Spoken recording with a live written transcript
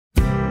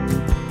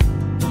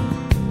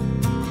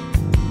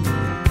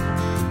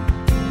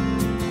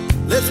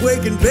Let's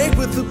wake and bake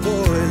with the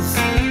boys.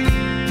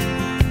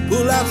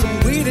 Pull out some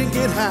weed and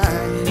get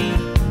high.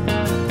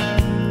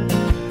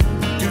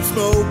 Dude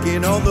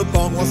smoking on the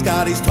bong while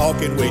Scotty's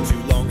talking way too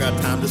long.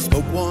 Got time to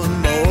smoke one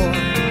more.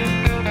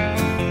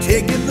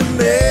 Taking the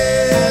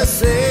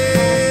message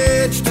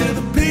to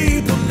the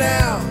people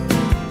now.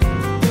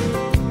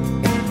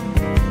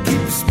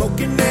 Keep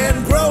smoking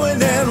and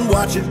growing and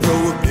watching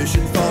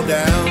prohibition fall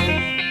down.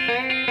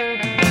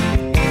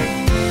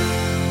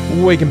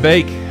 Wake and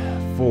Bake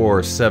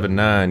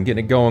 479.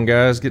 Getting it going,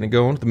 guys. Getting it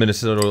going. The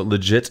Minnesota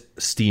Legit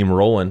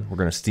steamrolling. We're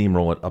going to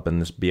steamroll it up in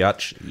this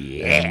biatch.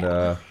 Yeah. And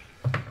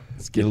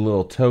let's get a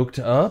little toked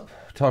up.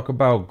 Talk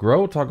about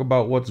grow. Talk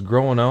about what's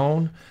growing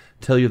on.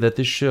 Tell you that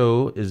this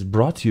show is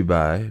brought to you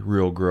by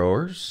Real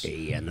Growers.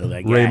 Hey, I know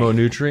that guy. Ramo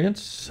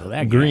Nutrients. Know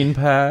that guy. Green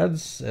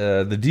Pads.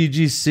 The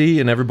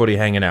DGC and everybody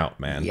hanging out,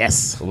 man.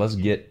 Yes. So let's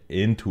get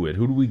into it.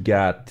 Who do we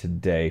got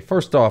today?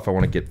 First off, I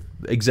want to get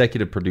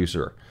executive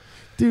producer.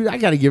 Dude, I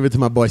got to give it to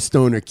my boy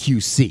Stoner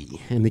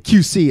QC. And the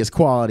QC is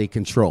quality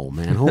control,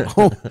 man.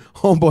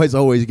 Homeboy's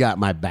always got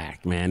my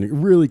back,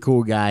 man. Really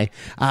cool guy.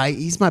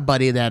 He's my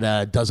buddy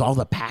that does all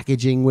the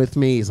packaging with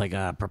me. He's like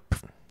a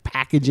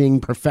packaging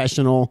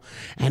professional.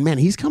 And, man,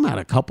 he's come out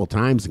a couple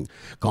times and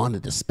gone to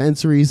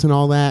dispensaries and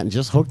all that and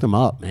just hooked them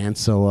up, man.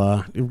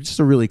 So just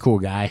a really cool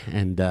guy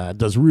and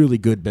does really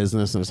good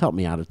business and has helped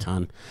me out a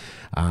ton.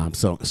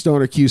 So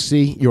Stoner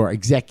QC, your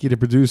executive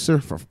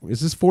producer.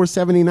 Is this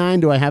 479?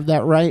 Do I have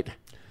that right?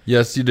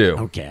 Yes, you do.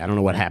 Okay, I don't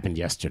know what happened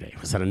yesterday.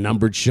 Was that a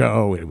numbered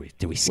show?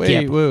 Did we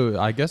skip? Wait,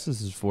 I guess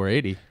this is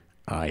 480.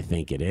 I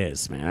think it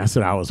is, man. That's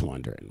what I was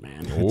wondering,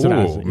 man.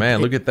 Oh, man,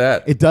 look at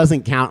that. It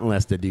doesn't count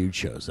unless the dude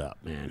shows up,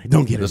 man.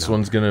 Don't get This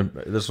one's gonna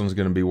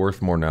be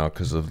worth more now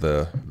because of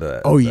the.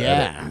 Oh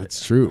yeah,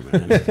 that's true,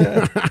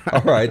 man.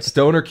 All right,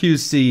 Stoner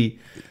QC,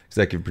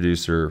 executive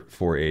producer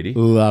 480.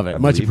 Love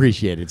it. Much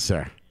appreciated,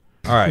 sir.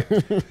 All right,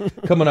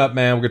 coming up,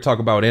 man. We're gonna talk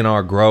about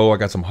NR Grow. I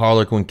got some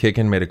Harlequin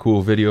kicking. Made a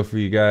cool video for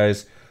you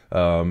guys.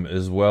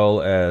 As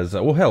well as,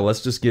 well, hell,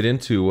 let's just get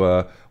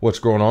into what's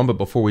going on. But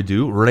before we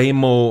do,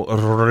 Remo,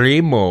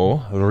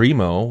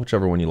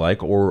 whichever one you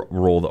like, or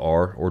roll the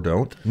R or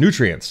don't.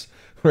 Nutrients.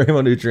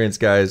 Remo Nutrients,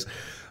 guys.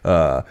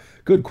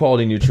 Good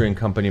quality nutrient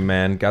company,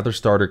 man. Got their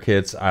starter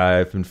kits.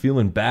 I've been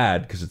feeling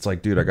bad because it's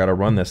like, dude, I got to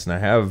run this. And I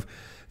have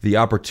the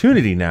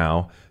opportunity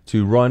now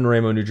to run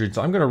Remo Nutrients.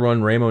 I'm going to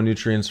run Remo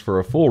Nutrients for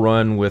a full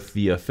run with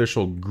the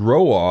official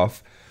Grow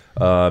Off.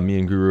 Me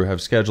and Guru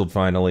have scheduled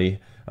finally.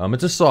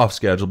 It's a soft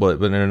schedule,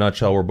 but in a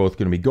nutshell, we're both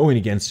going to be going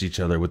against each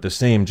other with the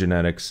same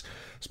genetics,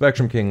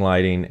 Spectrum King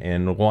lighting,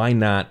 and why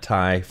not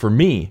tie, for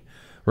me,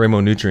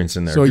 Remo Nutrients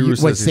in there.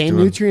 So same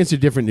nutrients or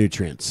different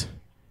nutrients?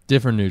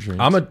 Different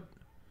nutrients.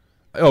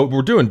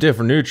 We're doing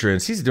different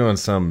nutrients. He's doing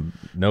some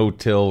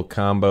no-till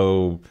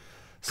combo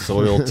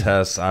soil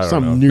tests. I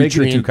don't know.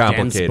 Making it too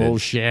complicated.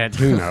 Bullshit.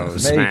 Who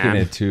knows, Making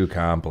it too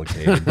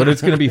complicated. But it's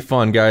going to be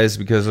fun, guys,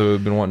 because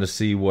we've been wanting to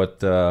see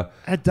what that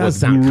does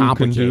sound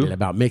complicated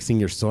about mixing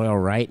your soil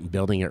right and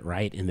building it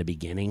right in the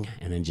beginning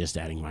and then just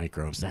adding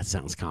microbes. That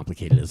sounds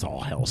complicated as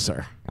all hell,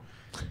 sir.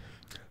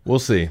 We'll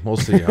see. I'm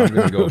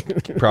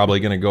probably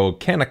going to go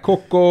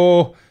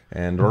Canacoco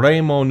and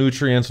Remo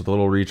Nutrients with a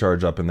little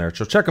recharge up in there.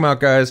 So check them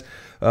out, guys.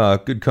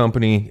 Good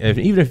company.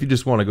 Even if you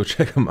just want to go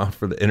check them out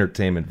for the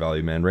entertainment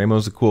value, man.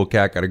 Remo's a cool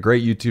cat. Got a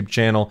great YouTube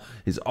channel.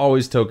 He's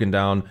always token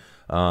down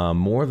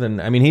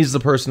he's the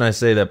person I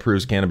say that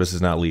proves cannabis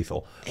is not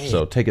lethal. Hey,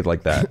 so take it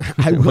like that.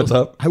 What's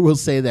up? I will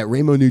say that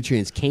Remo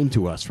Nutrients came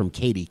to us from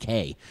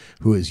KDK,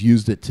 who has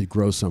used it to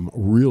grow some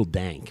real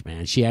dank,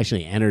 man. She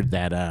actually entered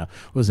that,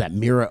 what was that,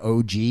 Mira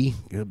OG?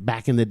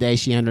 Back in the day,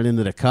 she entered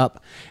into the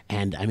cup.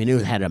 And,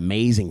 it had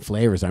amazing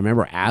flavors. I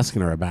remember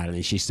asking her about it,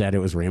 and she said it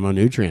was Remo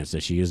Nutrients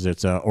that she used.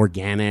 It's a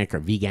organic or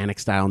veganic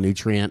style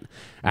nutrient.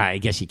 I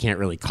guess you can't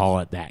really call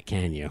it that,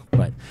 can you?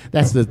 But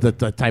that's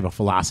the type of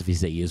philosophies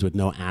they use with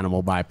no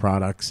animal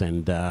byproducts,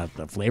 and the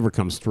flavor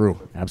comes through.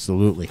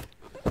 Absolutely.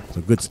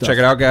 So good stuff. Check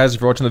it out, guys.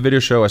 If you're watching the video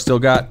show, I still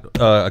got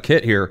a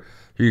kit here.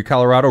 If you're a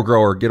Colorado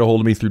grower, get a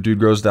hold of me through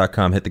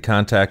dudegrows.com. Hit the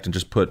contact and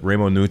just put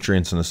Remo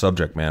Nutrients in the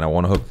subject, man. I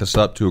want to hook this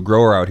up to a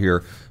grower out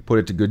here, put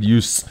it to good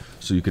use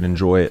so you can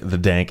enjoy the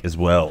dank as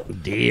well.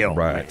 Deal.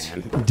 Right.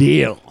 Man.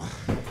 Deal.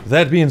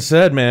 That being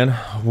said, man,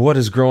 what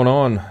is growing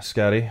on,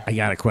 Scotty? I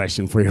got a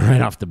question for you right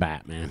off the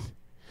bat, man.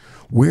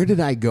 Where did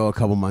I go a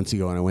couple months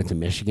ago when I went to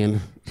Michigan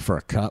for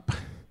a cup?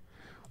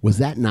 Was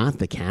that not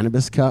the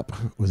cannabis cup?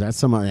 Was that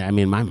some? My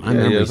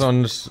memory. It was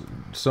on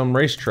some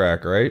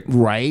racetrack, right?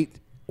 Right.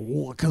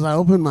 Because I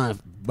opened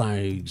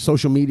my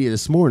social media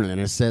this morning and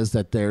it says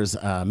that there's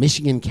a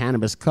Michigan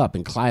Cannabis Cup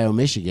in Clio,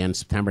 Michigan,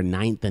 September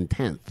 9th and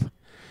 10th.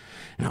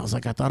 And I was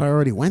like, I thought I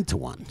already went to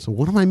one. So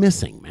what am I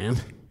missing, man?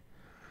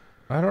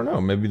 I don't know.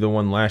 Maybe the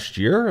one last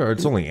year, or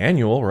it's only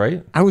annual,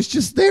 right? I was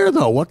just there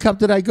though. What cup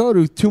did I go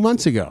to 2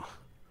 months ago?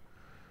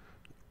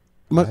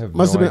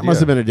 Must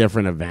have been a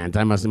different event.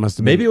 Must have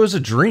been. Maybe it was a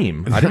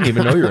dream. I didn't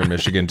even know you were in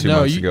Michigan 2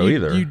 months ago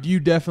either. You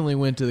definitely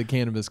went to the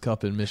Cannabis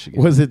Cup in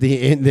Michigan. Was it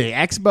in the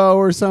expo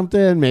or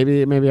something?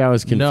 Maybe I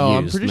was confused. No,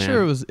 I'm pretty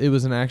sure it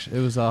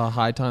was a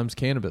High Times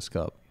Cannabis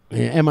Cup.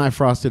 Am I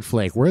Frosted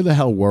Flake? Where the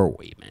hell were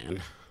we,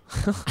 man?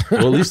 Well,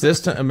 at least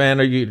this time, man,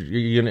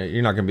 you're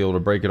not going to be able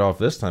to break it off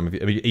this time.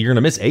 You're going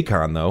to miss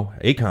Akon, though.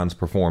 Akon's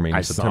performing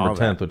September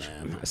 10th, which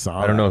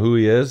I don't know who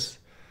he is,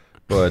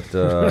 but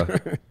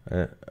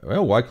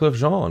well, Wycliffe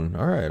Jean.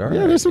 All right.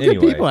 Yeah, there's some good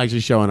people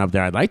actually showing up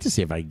there. I'd like to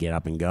see if I can get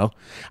up and go.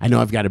 I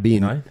know I've got to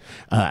be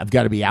I've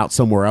got to be out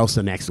somewhere else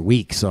the next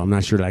week, so I'm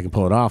not sure that I can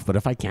pull it off. But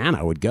if I can,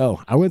 I would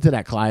go. I went to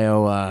that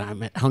Clio.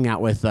 I hung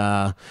out with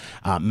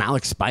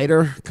Malik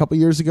Spider a couple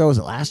years ago. Was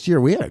it last year?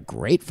 We had a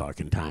great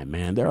fucking time,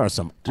 man. There are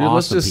some awesome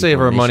let's just save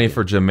our money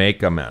for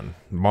Jamaica, man.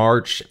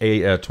 March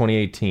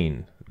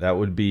 2018. That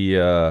would be.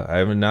 I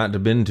have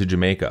not been to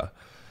Jamaica.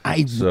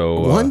 I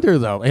wonder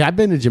though. I've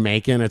been to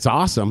Jamaica and it's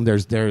awesome.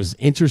 There's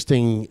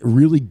interesting,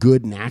 really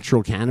good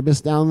natural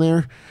cannabis down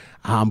there.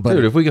 But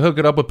dude, if we could hook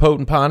it up with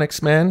Potent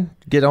Ponics, man,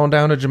 get on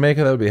down to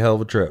Jamaica, that would be a hell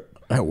of a trip.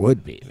 That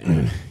would be,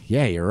 man.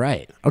 Yeah, you're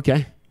right.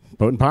 Okay,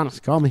 Potent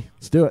Ponics, call me.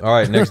 Let's do it. All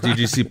right, next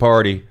DGC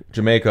party,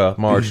 Jamaica,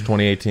 March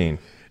 2018.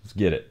 Let's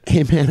get it.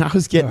 Hey man, I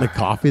was getting a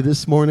coffee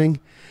this morning.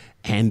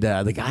 And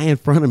the guy in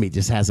front of me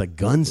just has a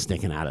gun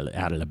sticking out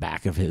of the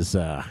back of his,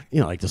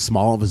 like the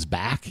small of his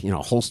back,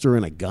 holster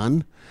and a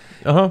gun.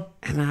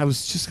 And I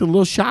was just a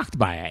little shocked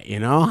by it,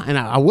 And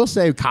I will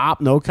say,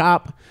 cop, no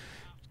cop,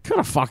 could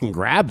have fucking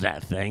grabbed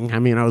that thing. I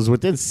mean, I was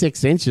within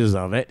 6 inches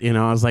of it.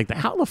 I was like,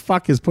 how the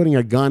fuck is putting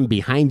a gun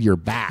behind your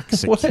back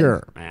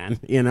secure, man?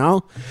 I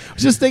was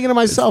just thinking to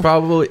myself, it's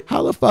probably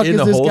how the fuck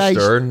is this guy?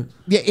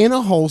 Yeah, in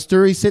a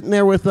holster. He's sitting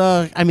there with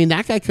that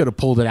guy could have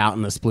pulled it out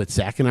in a split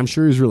second. I'm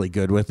sure he's really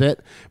good with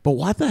it. But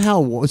what the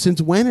hell?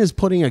 Since when is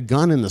putting a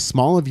gun in the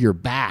small of your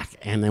back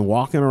and then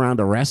walking around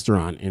a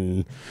restaurant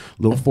in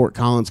Little Fort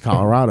Collins,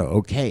 Colorado?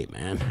 Okay,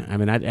 man. I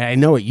mean, I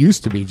know it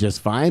used to be just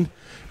fine.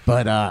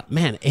 But,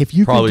 man, if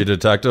you probably a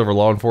detective or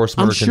law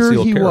enforcement I'm or concealed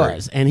sure he carry.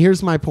 was. And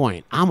here's my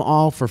point. I'm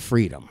all for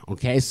freedom,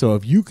 okay? So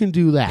if you can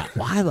do that,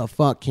 why the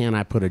fuck can't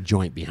I put a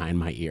joint behind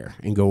my ear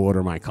and go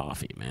order my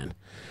coffee, man?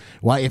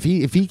 Why, if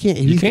he can't...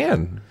 You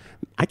can.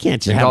 I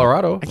can't just in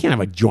Colorado. I can't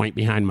have a joint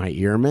behind my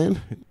ear,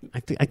 man. I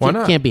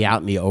can't be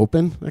out in the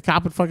open. The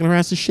cop would fucking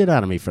harass the shit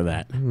out of me for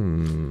that.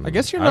 I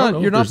guess you're not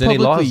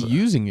publicly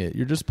using it.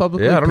 You're just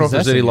publicly I don't know if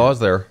there's any laws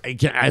there.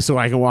 So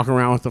I can walk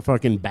around with a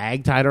fucking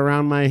bag tied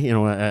around my,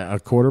 a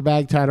quarter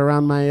bag tied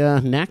around my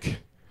neck?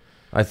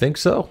 I think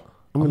so.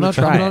 I'm not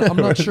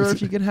sure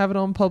if you can have it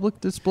on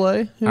public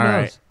display. Who knows?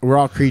 Right. We're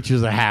all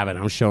creatures of habit.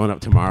 I'm showing up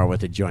tomorrow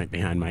with a joint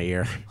behind my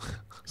ear.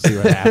 See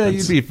what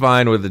happens. You'd be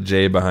fine with a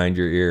J behind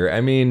your ear.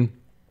 I mean,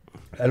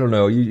 I don't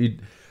know.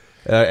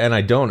 And I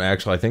don't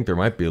actually. I think there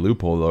might be a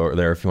loophole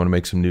there if you want to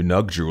make some new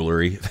Nug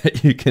jewelry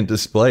that you can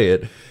display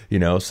it.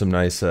 Some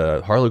nice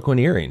Harlequin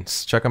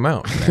earrings. Check them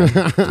out.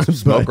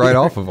 Smoke right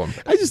off of them.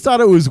 I just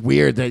thought it was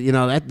weird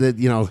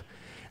that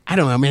I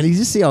don't know, man. You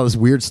just see all this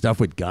weird stuff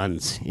with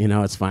guns.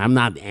 It's fine. I'm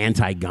not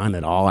anti-gun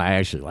at all. I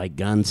actually like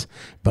guns,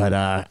 but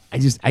I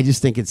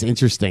just think it's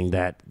interesting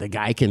that the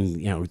guy can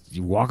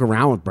you walk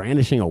around with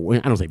brandishing I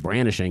don't say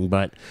brandishing,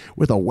 but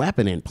with a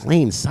weapon in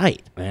plain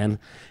sight, man.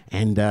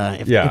 And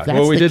if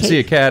that's we did case, see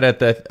a cat at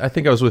that. I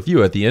think I was with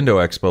you at the Indo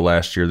Expo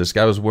last year. This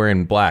guy was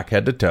wearing black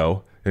head to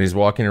toe, and he's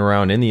walking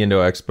around in the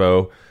Indo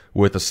Expo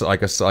with a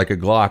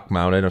Glock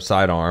mounted, a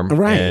sidearm,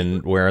 right,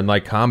 and wearing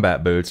like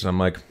combat boots. And I'm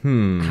like,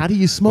 how do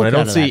you smoke? I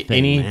don't see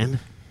man?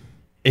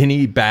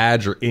 any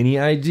badge or any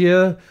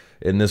idea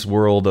in this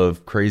world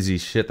of crazy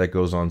shit that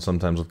goes on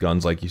sometimes with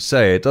guns, like you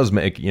say. It does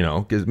make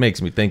it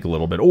makes me think a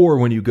little bit. Or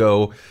when you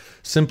go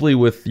simply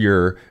with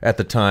your, at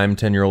the time,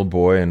 10-year-old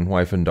boy and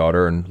wife and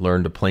daughter and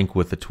learn to plink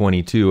with the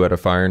 22 at a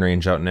firing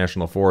range out in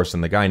National Forest,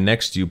 and the guy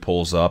next to you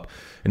pulls up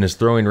and is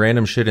throwing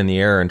random shit in the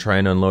air and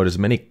trying to unload as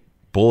many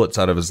bullets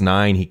out of his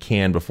 9 he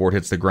can before it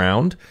hits the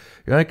ground.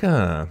 You're like,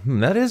 I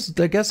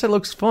guess that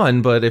looks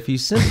fun, but if he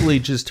simply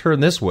just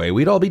turned this way,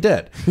 we'd all be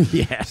dead.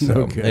 Yeah,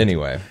 no good.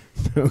 Anyway.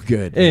 No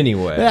good.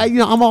 Anyway.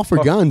 Yeah, I'm all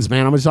for guns,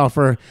 man. I'm just all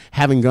for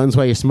having guns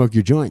while you smoke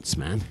your joints,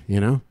 man.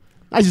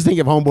 I just think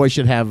if homeboy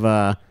should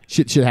have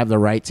should have the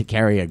right to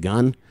carry a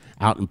gun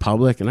out in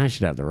public, and I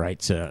should have the right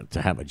to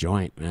have a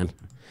joint, man.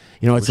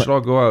 We should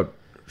all go out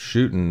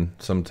shooting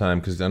sometime,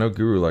 because I know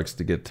Guru likes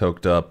to get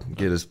toked up,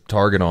 get his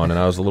target on, and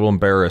I was a little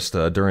embarrassed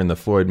during the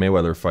Floyd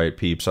Mayweather fight,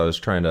 peeps. I was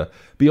trying to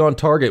be on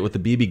target with the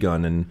BB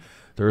gun, and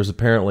there was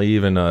apparently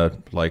even a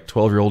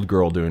 12-year-old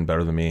girl doing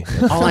better than me.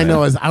 All I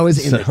know is I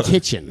was in the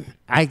kitchen.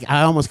 I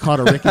almost caught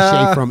a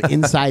ricochet from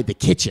inside the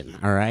kitchen.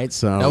 All right,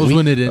 so that was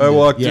when it ended. I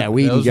walked. Yeah,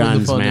 weed and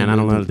guns, man. I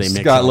don't know if they mix.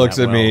 Scott looks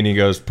at me and he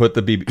goes, "Time to put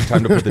the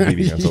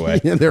BB guns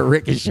away." Yeah, they're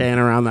ricocheting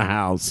around the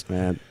house,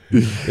 man.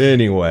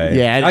 Anyway,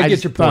 yeah, I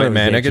get your point,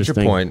 man. I get your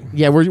point.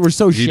 Yeah, we're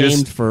so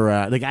shamed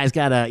for the guy's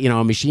got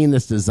a machine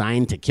that's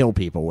designed to kill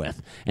people with.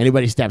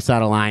 Anybody steps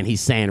out of line, he's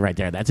saying right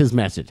there. That's his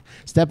message.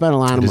 Step out of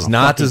line. It's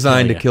not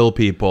designed to kill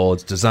people.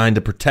 It's designed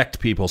to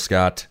protect people,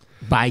 Scott.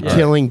 By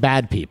killing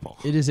bad people.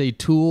 It is a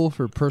tool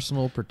for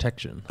personal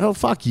protection. Oh,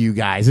 fuck you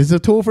guys. It's a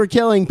tool for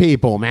killing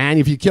people, man.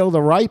 If you kill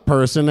the right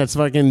person that's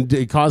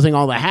fucking causing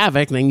all the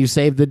havoc, then you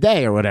save the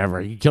day or whatever.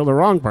 You kill the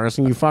wrong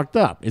person, you fucked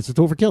up. It's a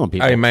tool for killing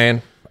people. Hey,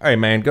 man, Hey,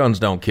 man, guns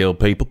don't kill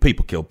people.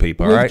 People kill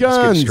people, all With right? guns.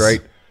 Let's get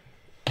straight.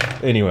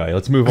 Anyway,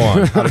 let's move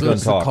on. How to So gun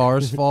it's the talk.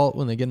 car's fault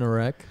when they get in a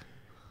wreck.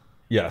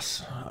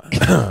 Yes.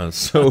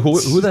 So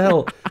who the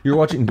hell you're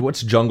watching?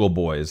 What's Jungle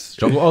Boys?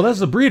 Oh, that's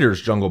the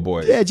Breeders' Jungle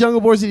Boys. Yeah,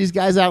 Jungle Boys are these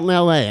guys out in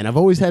L.A., and I've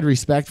always had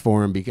respect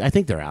for them because I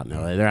think they're out in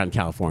L.A. They're out in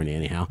California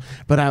anyhow.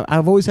 But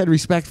I've always had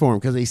respect for them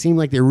because they seem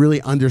like they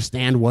really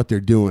understand what they're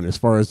doing as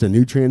far as the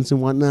nutrients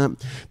and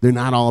whatnot. They're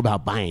not all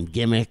about buying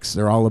gimmicks.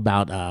 They're all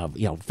about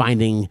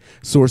finding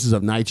sources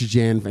of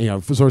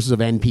nitrogen, sources of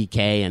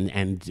NPK,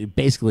 and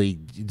basically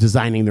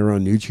designing their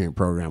own nutrient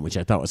program, which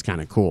I thought was kind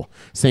of cool.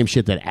 Same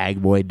shit that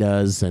Ag Boy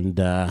does,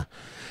 and a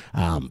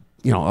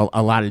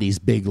lot of these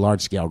big,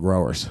 large-scale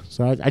growers.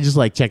 So I just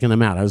like checking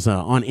them out. I was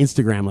on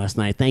Instagram last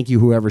night. Thank you,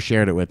 whoever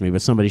shared it with me.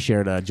 But somebody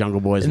shared Jungle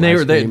Boys. And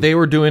they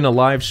were doing a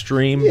live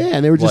stream. Yeah,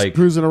 and they were just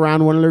cruising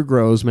around one of their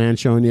grows, man,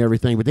 showing you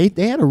everything. But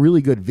they had a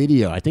really good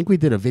video. I think we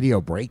did a video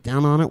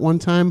breakdown on it one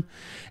time,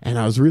 and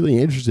I was really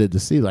interested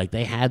to see, like,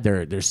 they had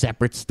their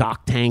separate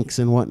stock tanks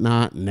and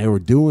whatnot, and they were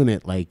doing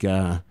it like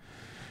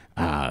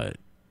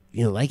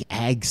like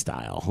ag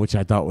style, which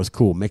I thought was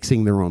cool,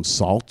 mixing their own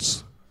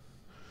salts.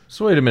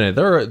 So wait a minute.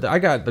 I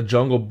got the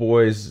Jungle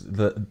Boys,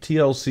 the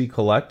TLC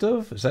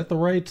Collective. Is that the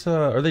right?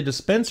 Are they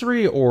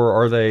dispensary or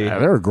are they?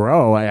 They're a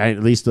grow.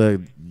 At least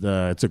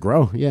it's a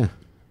grow. Yeah.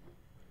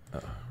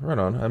 Right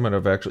on. I might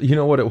have actually. You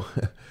know what?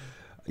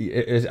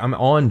 I'm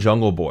on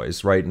Jungle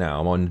Boys right now.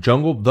 I'm on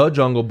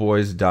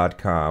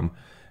thejungleboys.com,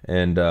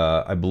 and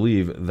I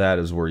believe that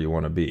is where you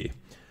want to be.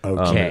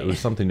 Okay. It was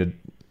something to.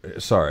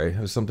 Sorry, it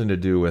was something to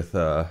do with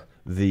the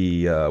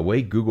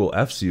way Google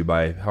F's you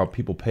by how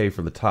people pay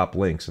for the top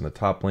links, and the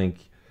top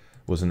link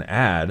was an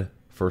ad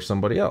for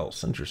somebody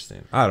else.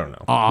 Interesting. I don't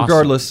know. Awesome.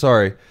 Regardless,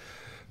 sorry.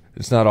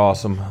 It's not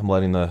awesome. I'm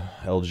letting the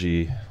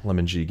LG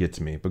Lemon G get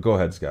to me. But go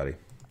ahead, Scotty.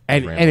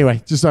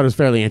 Anyway, just thought it was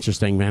fairly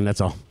interesting, man.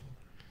 That's all.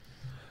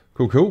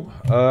 Cool.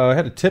 I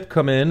had a tip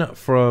come in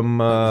from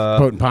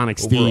Potent Ponic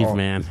Steve,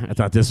 man. I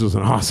thought this was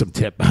an awesome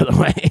tip, by the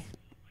way.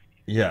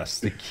 Yes,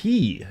 the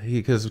key,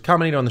 because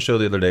commenting on the show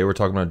the other day, we were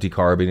talking about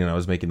decarbing, and I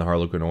was making the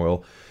Harlequin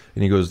oil,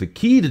 and he goes, the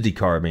key to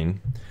decarbing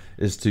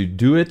is to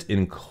do it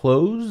in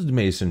closed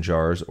mason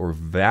jars or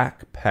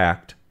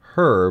vac-packed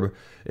herb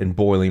in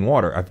boiling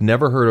water. I've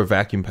never heard of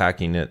vacuum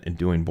packing it and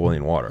doing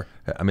boiling water.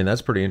 I mean,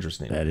 that's pretty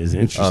interesting. That is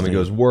interesting. He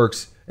goes,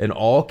 works in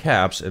all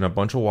caps and a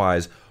bunch of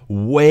Y's,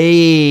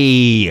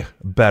 way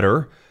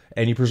better,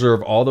 and you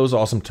preserve all those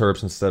awesome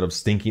terps instead of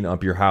stinking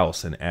up your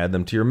house, and add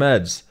them to your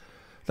meds.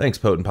 Thanks,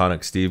 Potent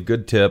Ponic Steve.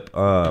 Good tip.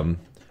 I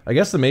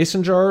guess the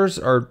mason jars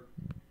are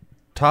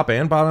top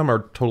and bottom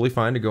are totally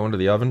fine to go into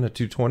the oven at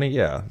 220.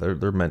 Yeah,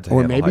 they're meant to.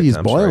 Or handle maybe he's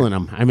high boiling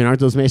temps, them. I mean,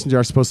 aren't those mason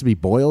jars supposed to be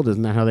boiled?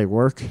 Isn't that how they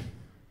work?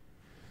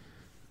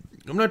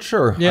 I'm not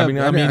sure. Yeah,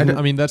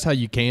 I mean that's how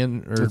you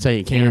can or that's how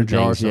you can or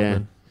jar things,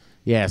 something.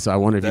 Yeah, so I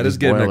wondered if that is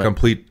getting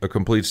a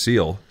complete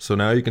seal. So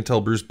now you can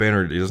tell Bruce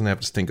Banner he doesn't have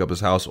to stink up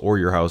his house or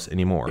your house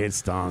anymore. It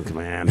stunk,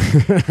 man.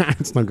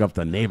 It stunk up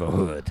the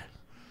neighborhood.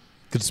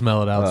 Could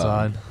smell it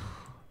outside.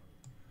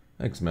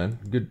 Thanks, man.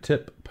 Good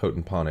tip,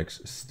 Potent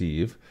Ponics,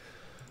 Steve.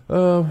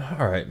 All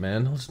right,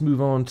 man. Let's move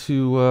on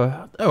to.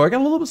 I got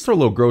let's throw a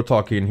little grow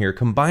talk in here,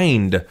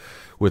 combined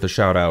with a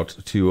shout out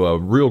to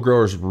Real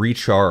Growers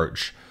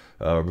Recharge.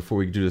 Before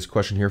we do this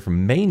question here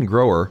from Maine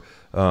Grower,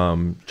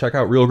 check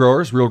out Real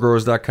Growers,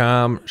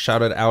 realgrowers.com.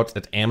 Shout it out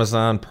at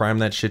Amazon. Prime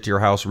that shit to your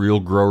house. Real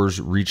Growers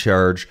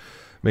Recharge.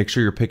 Make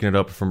sure you're picking it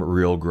up from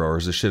Real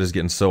Growers. This shit is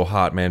getting so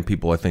hot, man.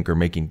 People, I think, are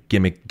making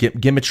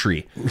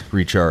gimmickry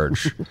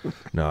recharge.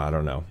 No, I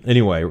don't know.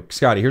 Anyway,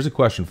 Scotty, here's a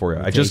question for you.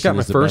 I just got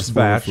my first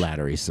batch.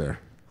 Flattery, sir.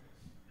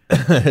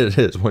 It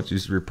is. Once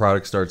your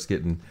product starts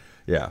getting...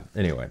 Yeah,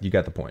 anyway, you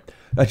got the point.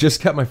 I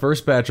just got my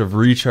first batch of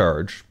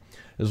recharge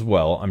as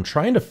well. I'm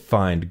trying to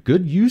find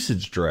good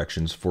usage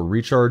directions for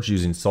recharge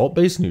using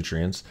salt-based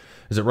nutrients.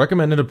 Is it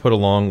recommended to put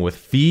along with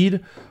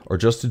feed or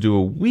just to do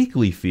a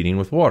weekly feeding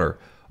with water?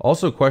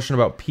 Also, a question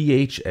about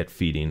pH at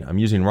feeding. I'm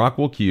using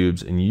Rockwool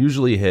cubes and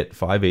usually hit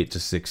 5.8 to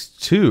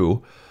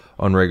 6.2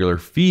 on regular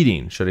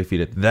feeding. Should I feed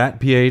at that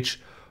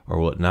pH, or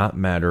will it not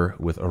matter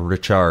with a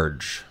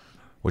recharge?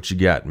 What you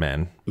got,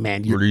 man?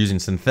 We're using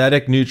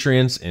synthetic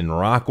nutrients in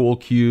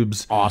Rockwool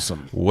cubes.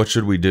 Awesome. What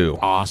should we do?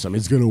 Awesome.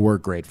 It's going to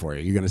work great for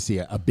you. You're going to see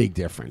a big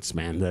difference,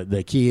 man.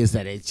 The key is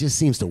that it just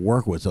seems to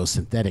work with those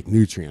synthetic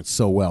nutrients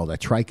so well. The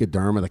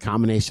trichoderma, the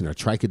combination of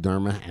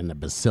trichoderma and the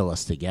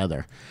bacillus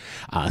together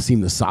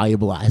seem to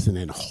solubilize and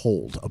then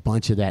hold a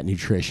bunch of that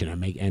nutrition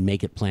and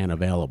make it plant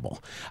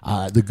available.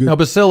 Now,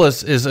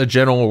 bacillus is a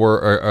general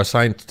or a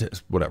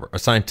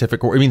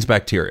scientific word. It means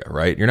bacteria,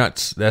 right? You're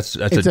not. That's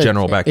a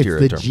general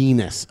bacteria It's the term.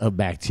 genus of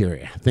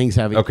bacteria. Things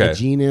have a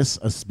genus,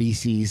 a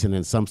species, and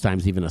then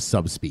sometimes even a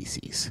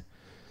subspecies.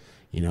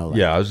 I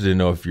just didn't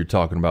know if you're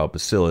talking about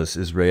Bacillus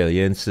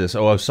israelensis.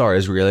 Oh, I'm sorry,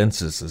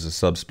 israelensis is a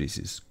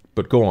subspecies.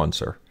 But go on,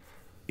 sir.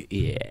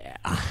 Yeah.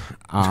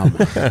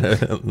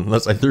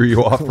 Unless I threw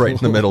you off right in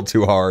the middle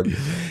too hard.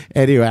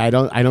 Anyway, I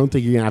don't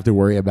think you're gonna have to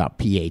worry about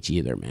pH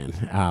either,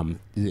 man.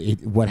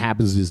 what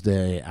happens is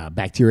the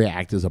bacteria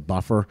act as a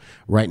buffer.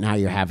 Right now,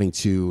 you're having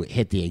to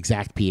hit the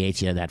exact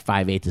pH at that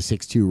 5.8 to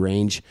 6.2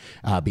 range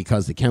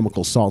because the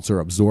chemical salts are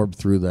absorbed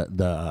through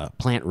the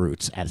plant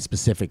roots at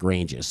specific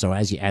ranges. So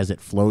as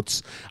it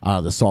floats,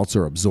 the salts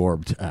are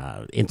absorbed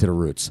into the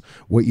roots.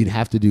 What you'd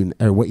have to do,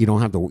 or what you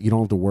don't have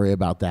to worry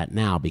about that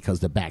now, because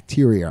the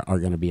bacteria are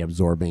going to be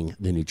absorbing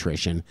the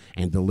nutrition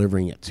and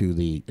delivering it to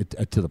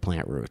the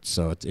plant roots.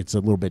 So it's a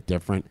little bit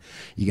different.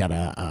 You got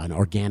an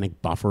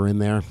organic buffer in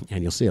there,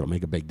 and you'll see it'll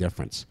make a big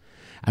difference.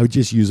 I would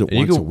just use it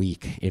once a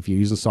week if you're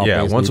using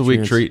salt-based once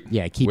nutrients. a week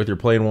treat. With your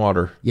plain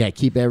water. Yeah,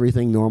 keep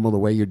everything normal the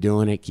way you're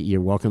doing it.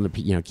 You're welcome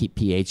to keep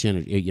pH in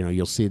it.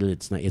 You'll see that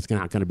it's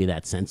not going to be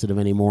that sensitive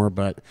anymore.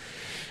 But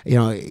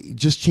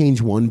just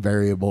change one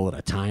variable at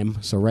a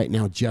time. So right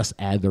now, just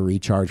add the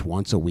recharge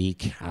once a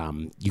week.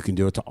 You can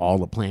do it to all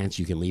the plants.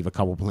 You can leave a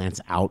couple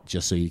plants out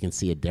just so you can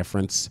see a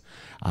difference.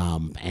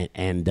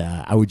 And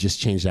I would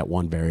just change that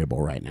one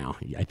variable right now.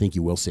 I think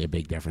you will see a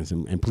big difference.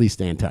 And please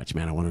stay in touch,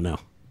 man. I want to know.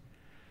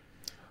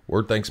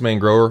 Word, thanks, main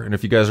grower. And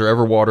if you guys are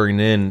ever watering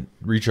in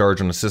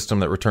recharge on a system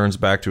that returns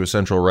back to a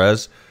central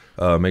res,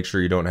 make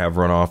sure you don't have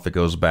runoff that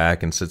goes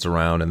back and sits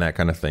around and that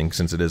kind of thing.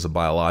 Since it is a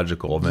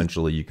biological,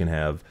 eventually you can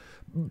have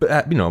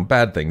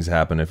bad things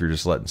happen if you're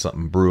just letting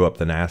something brew up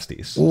the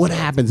nasties. Well, what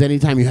happens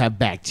anytime you have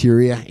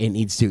bacteria, it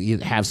needs to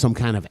have some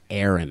kind of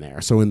air in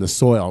there. So in the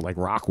soil, like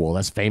rock wool,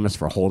 that's famous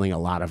for holding a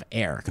lot of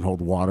air. It can hold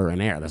water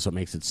and air. That's what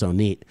makes it so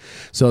neat.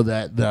 So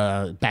that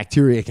the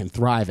bacteria can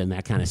thrive in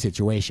that kind of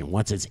situation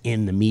once it's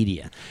in the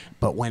media.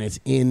 But when it's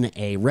in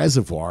a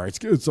reservoir,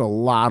 it's a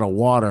lot of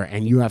water,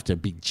 and you have to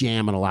be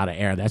jamming a lot of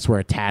air. That's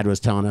where Tad was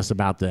telling us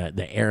about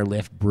the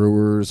airlift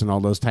brewers and all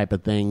those type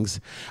of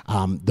things.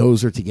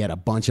 Those are to get a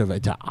bunch of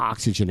it to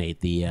oxygenate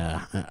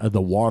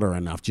the water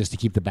enough just to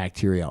keep the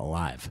bacteria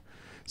alive.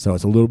 So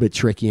it's a little bit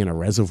tricky in a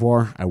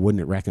reservoir. I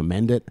wouldn't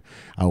recommend it.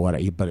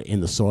 But in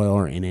the soil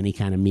or in any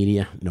kind of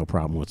media, no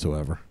problem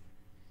whatsoever.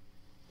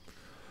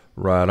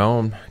 Right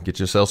on. Get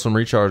yourself some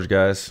recharge,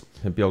 guys.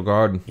 Hit your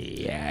garden.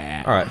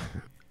 Yeah. All right.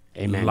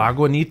 Amen.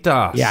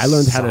 Lagunitas. Yeah, I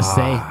learned how to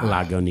say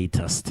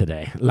Lagunitas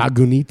today.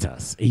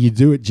 Lagunitas. You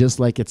do it just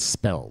like it's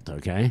spelled,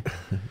 okay?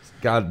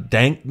 Got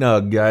Dank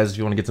Nug, guys. If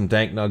you want to get some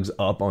Dank Nugs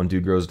up on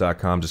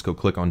dudegrows.com, just go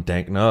click on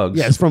Dank Nugs.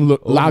 Yeah, it's from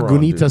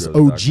Lagunitas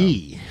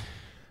OG.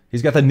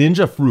 He's got the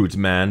Ninja Fruit,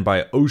 man,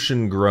 by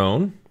Ocean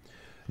Grown.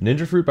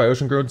 Ninja Fruit by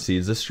Ocean Grown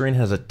Seeds. This strain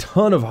has a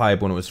ton of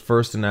hype when it was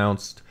first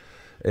announced,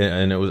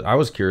 and I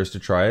was curious to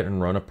try it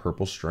and run a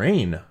purple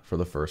strain for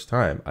the first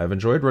time. I've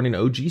enjoyed running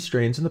OG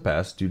strains in the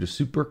past due to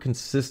super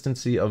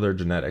consistency of their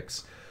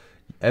genetics.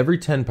 Every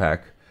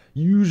 10-pack,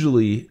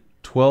 usually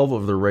 12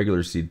 of the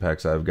regular seed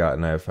packs I've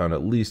gotten, I have found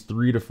at least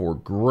 3 to 4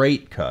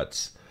 great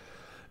cuts.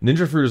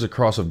 Ninja Fruit is a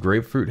cross of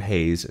grapefruit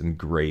haze and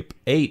grape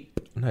ape.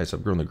 Nice,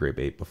 I've grown the grape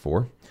ape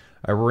before.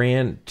 I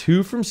ran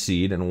 2 from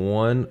seed and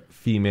 1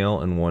 female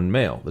and 1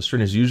 male. The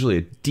strain is usually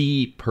a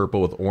deep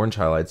purple with orange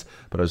highlights,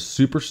 but I was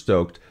super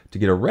stoked to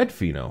get a red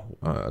pheno.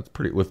 It's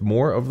pretty, with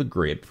more of the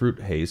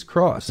grapefruit haze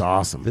cross. That's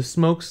awesome. This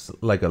smokes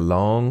like a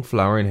long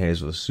flowering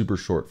haze with a super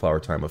short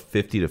flower time of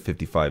 50 to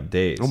 55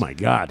 days. Oh my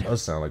God. That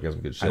does sound like some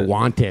good shit. I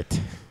want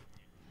it.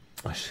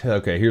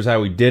 Okay, here's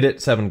how we did it.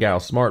 7-gal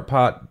smart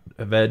pot,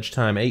 veg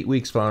time 8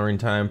 weeks, flowering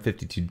time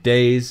 52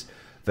 days.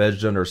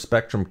 Vegged under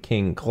Spectrum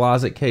King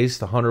closet case,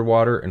 the 100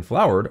 water, and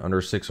flowered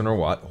under 600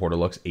 watt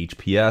Hortilux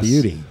HPS.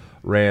 Beauty.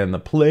 Ran the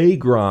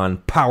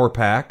Playground Power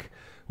Pack,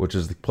 which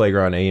is the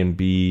Playground A and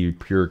B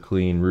Pure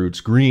Clean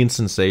Roots Green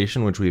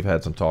Sensation, which we've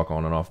had some talk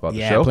on and off about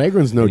the show. Yeah,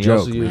 Playground's no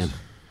joke, man.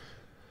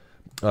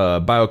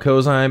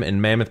 Biocozyme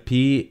and Mammoth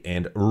P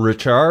and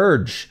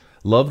Recharge.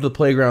 Love the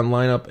Playground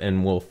lineup,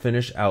 and we'll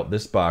finish out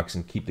this box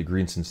and keep the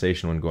Green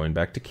Sensation when going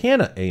back to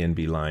Canna A and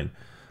B line.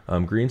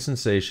 Green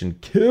Sensation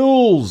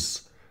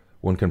kills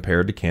when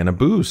compared to Canna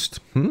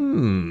Boost. All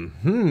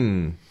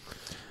I'm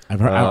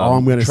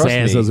going to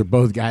say is those are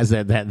both guys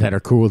that are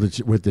cool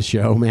with the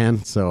show,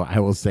 man. So I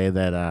will say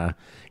that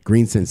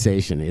Green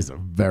Sensation is a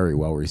very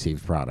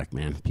well-received product,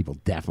 man. People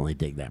definitely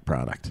dig that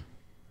product.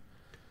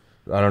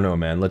 I don't know,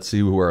 man. Let's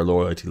see where our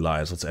loyalty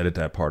lies. Let's edit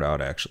that part out,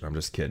 actually. I'm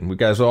just kidding. We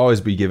guys will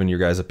always be giving your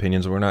guys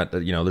opinions. We're not,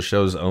 the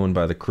show's owned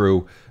by the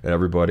crew and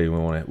everybody. We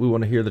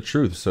want to hear the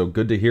truth. So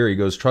good to hear. He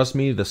goes, trust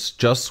me,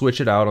 just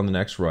switch it out on the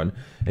next run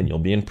and you'll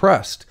be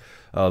impressed.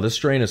 This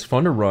strain is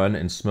fun to run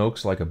and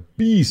smokes like a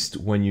beast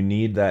when you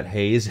need that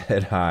haze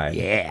head high.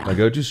 Yeah. My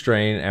go-to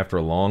strain after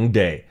a long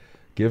day.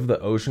 Give the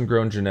Ocean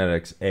Grown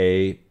Genetics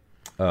a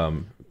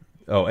run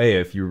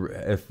if you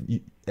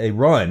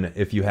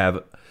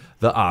have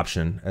the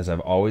option, as I've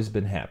always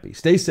been happy.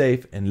 Stay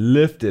safe and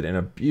lifted in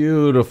a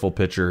beautiful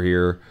picture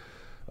here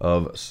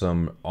of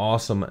some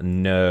awesome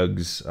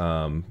nugs.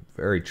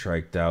 Very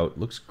triked out.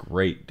 Looks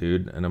great,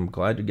 dude. And I'm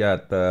glad you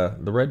got the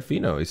red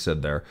pheno, he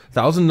said there.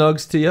 1,000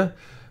 nugs to you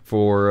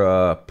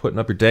for putting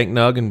up your dank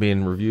nug and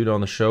being reviewed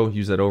on the show.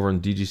 Use that over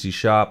in DGC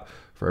Shop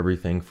for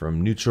everything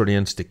from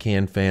nutrients to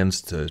can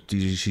fans to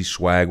DGC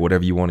swag,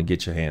 whatever you want to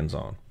get your hands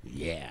on.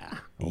 Yeah.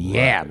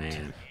 Yeah,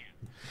 man.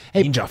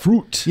 Hey, Ninja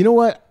fruit. You know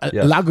what?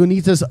 Yes.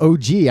 Lagunitas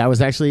OG. I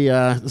was actually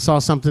saw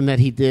something that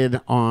he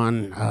did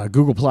on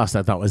Google Plus.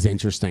 I thought was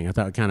interesting. I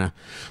thought kind of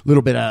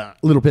little bit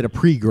of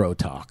pre-grow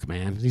talk,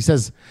 man. He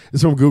says this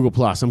is from Google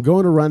Plus. I'm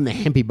going to run the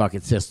Hempy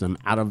bucket system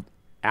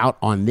out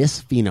on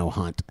this pheno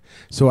hunt.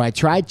 So I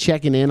tried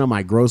checking in on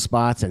my grow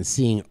spots and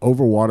seeing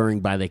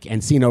overwatering by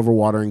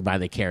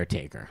the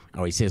caretaker.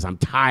 Oh, he says I'm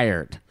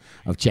tired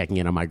of checking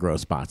in on my grow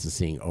spots and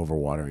seeing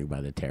overwatering by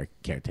the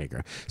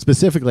caretaker.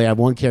 Specifically, I have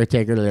one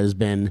caretaker that has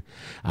been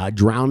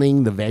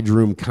drowning the veg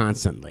room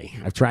constantly.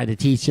 I've tried to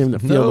teach him to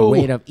feel the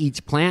weight of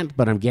each plant,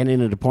 but I'm getting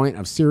to the point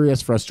of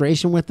serious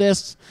frustration with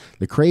this.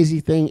 The crazy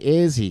thing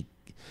is he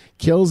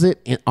kills it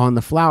on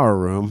the flower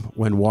room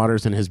when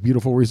waters and has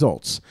beautiful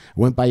results. I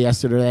went by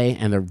yesterday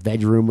and the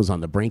veg room was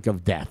on the brink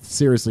of death.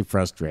 Seriously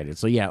frustrated.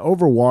 So yeah,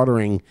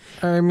 overwatering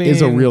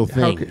is a real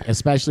thing,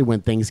 especially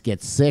when things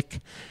get sick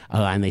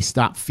and they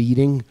stop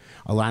feeding.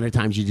 A lot of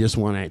times you just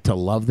want to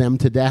love them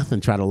to death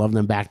and try to love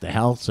them back to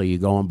health. So you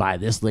go and buy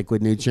this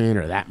liquid nutrient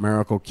or that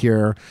miracle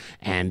cure,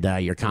 and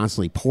you're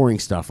constantly pouring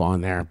stuff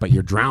on there, but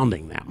you're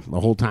drowning them. The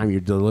whole time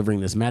you're delivering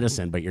this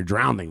medicine, but you're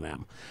drowning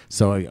them.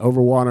 So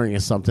overwatering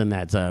is something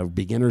that's a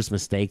beginner's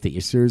mistake that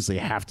you seriously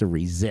have to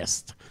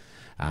resist.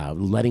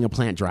 Letting a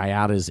plant dry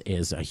out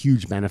is a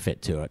huge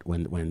benefit to it.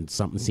 When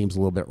something seems a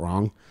little bit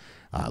wrong,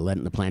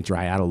 letting the plant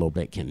dry out a little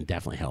bit can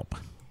definitely help.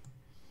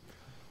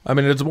 I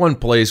mean, it's one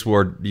place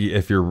where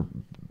if you're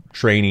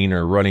training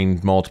or running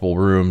multiple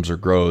rooms or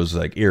grows,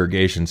 like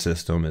irrigation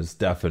system is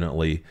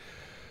definitely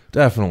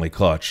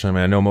clutch. I mean,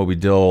 I know Moby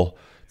Dill,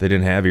 they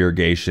didn't have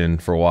irrigation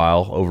for a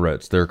while over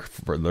at their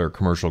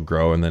commercial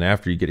grow, and then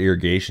after you get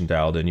irrigation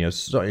dialed in, you have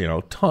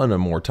a ton of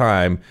more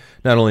time.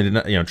 Not only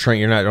to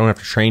train, don't have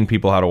to train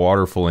people how to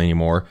water fully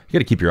anymore. You got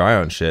to keep your eye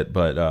on shit,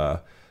 but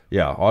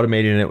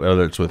automating it,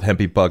 whether it's with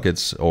Hempy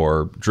buckets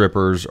or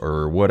drippers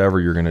or whatever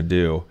you're gonna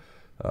do.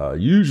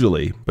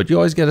 Usually, but you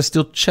always got to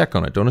still check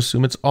on it. Don't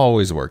assume it's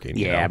always working.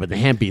 Yeah, but the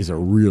Hempies are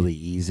really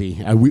easy.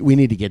 We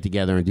need to get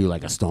together and do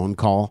like a stone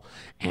call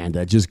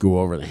and just go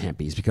over the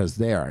Hempies because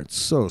they are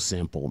so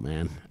simple,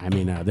 man. I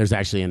mean, there's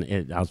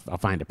actually I'll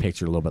find a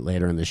picture a little bit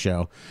later in the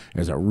show.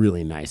 There's a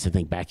really nice, I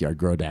think Backyard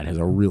Grow Dad has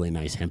a really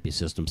nice Hempy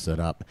system set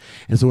up.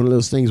 And it's one of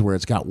those things where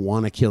it's got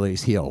one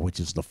Achilles heel,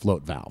 which is the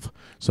float valve.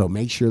 So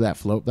make sure that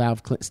float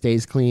valve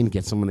stays clean.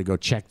 Get someone to go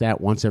check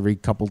that once every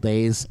couple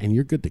days, and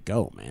you're good to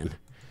go, man.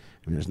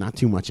 I mean, there's not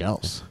too much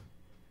else.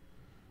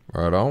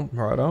 Right on.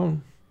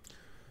 All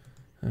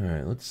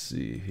right, let's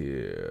see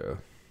here.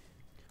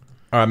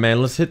 All right,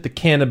 man, let's hit the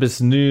cannabis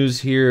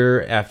news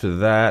here. After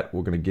that,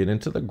 we're going to get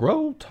into the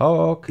grow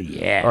talk.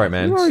 Yeah. All right,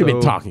 man. We've already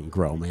been talking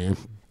grow, man.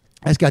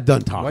 I just got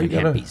done talking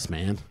Hempies,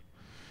 man.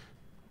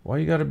 Why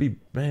you got to be,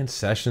 man,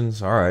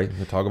 Sessions? All right,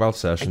 we'll talk about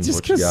Sessions.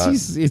 Just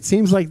because it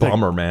seems like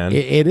bummer, man.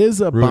 It is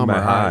a Ruined bummer.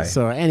 my high.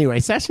 So anyway,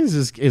 Sessions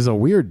is a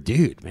weird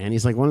dude, man.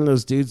 He's like one of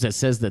those dudes that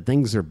says that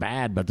things are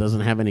bad but doesn't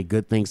have any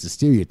good things to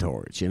steer you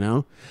towards,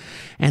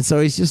 And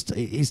so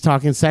he's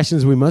talking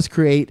Sessions. We must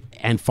create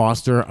and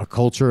foster a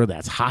culture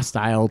that's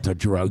hostile to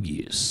drug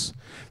use.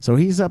 So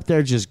he's up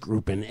there just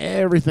grouping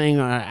everything.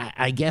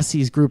 I guess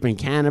he's grouping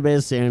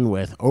cannabis in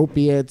with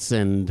opiates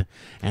and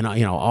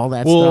all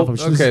that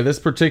stuff. Okay, this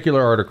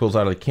particular article is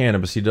out of the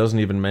cannabis. He doesn't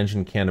even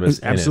mention cannabis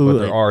in it, but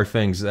there are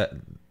things that...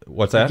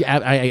 What's that?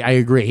 I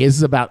agree. This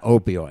is about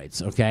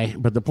opioids, okay?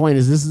 But the point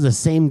is this is the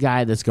same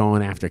guy that's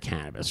going after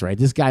cannabis, right?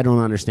 This guy don't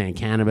understand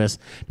cannabis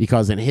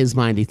because in his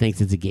mind he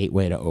thinks it's a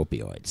gateway to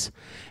opioids.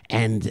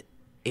 And...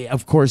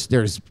 of course,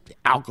 there's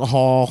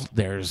alcohol.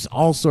 There's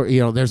also,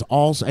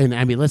 and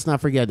I mean, let's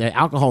not forget that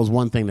alcohol is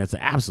one thing that's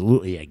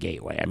absolutely a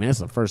gateway. I mean, that's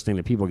the first thing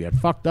that people get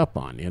fucked up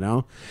on,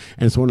 And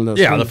it's one of those.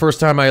 Yeah, things. the first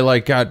time I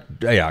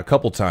a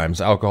couple times,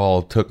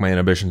 alcohol took my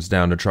inhibitions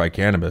down to try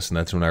cannabis, and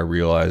that's when I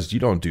realized you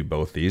don't do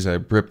both these. I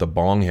ripped a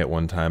bong hit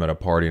one time at a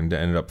party and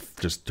ended up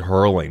just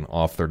hurling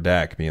off their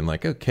deck, being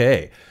like,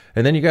 okay.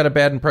 And then you got a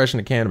bad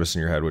impression of cannabis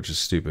in your head, which is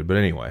stupid. But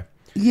anyway.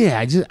 Yeah,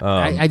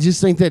 I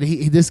just think that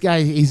this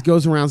guy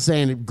goes around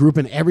saying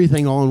grouping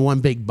everything all in one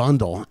big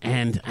bundle.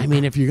 And I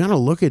mean, if you're going to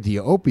look at the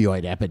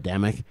opioid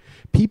epidemic,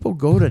 people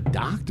go to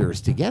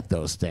doctors to get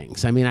those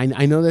things. I mean,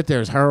 I know that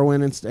there's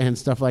heroin and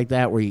stuff like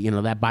that where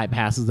that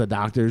bypasses the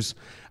doctors.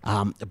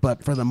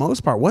 But for the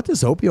most part, what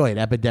this opioid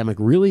epidemic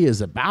really is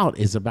about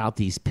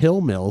these pill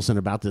mills and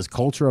about this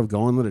culture of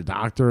going to the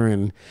doctor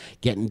and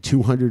getting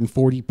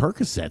 240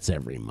 Percocets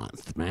every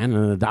month, man.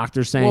 And the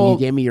doctor's saying, you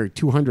gave me your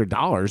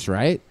 $200,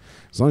 right?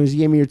 As long as you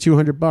gave me your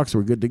 $200,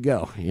 we're good to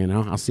go.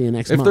 I'll see you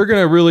next month. If they're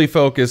going to really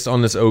focus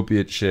on this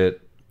opiate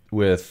shit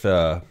with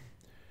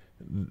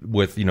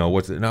what's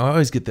now I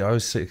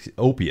always say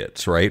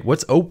opiates, right?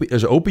 There's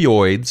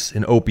opioids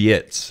and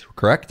opiates,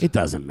 correct? It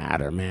doesn't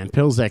matter, man.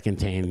 Pills that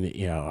contain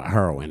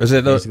heroin is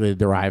it basically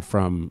derived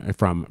from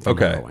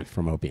heroin,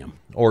 from opium,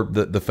 or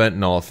the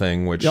fentanyl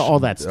thing, which all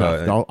that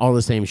stuff, all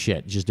the same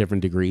shit, just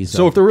different degrees.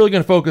 So if they're really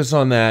going to focus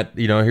on that,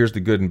 here's the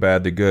good and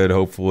bad. The good,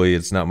 hopefully,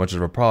 it's not much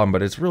of a problem,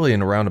 but it's really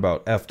in a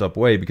roundabout effed up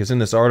way because in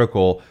this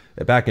article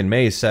back in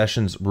May,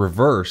 Sessions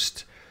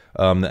reversed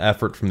the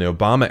effort from the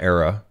Obama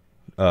era.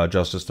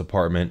 Justice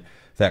Department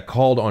that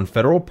called on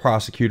federal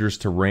prosecutors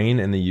to rein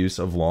in the use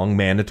of long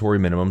mandatory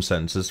minimum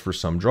sentences for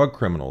some drug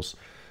criminals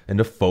and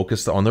to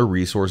focus on their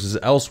resources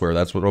elsewhere.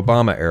 That's what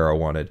Obama era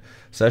wanted.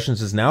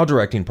 Sessions is now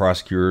directing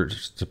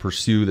prosecutors to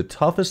pursue the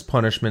toughest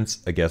punishments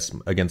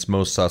against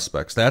most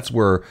suspects. That's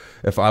where,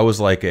 if I was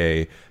like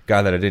a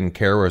guy that I didn't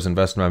care where I was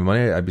investing my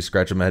money, I'd be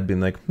scratching my head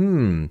being like,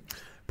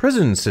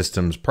 prison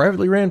systems,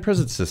 privately ran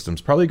prison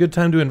systems, probably a good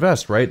time to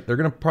invest, right? They're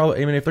going to probably,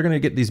 I mean, if they're going to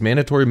get these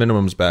mandatory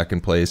minimums back in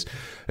place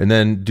and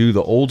then do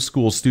the old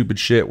school stupid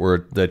shit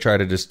where they try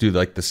to just do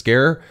like the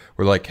scare,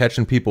 where like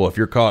catching people, if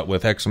you're caught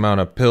with X amount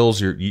of pills,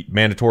 you're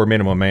mandatory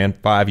minimum, man,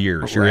 5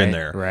 years, you're in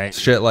there. Right.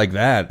 Shit like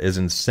that is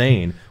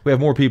insane. We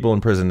have more people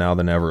in prison now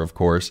than ever, of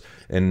course.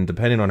 And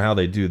depending on how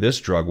they do this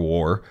drug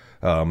war,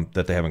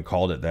 that they haven't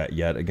called it that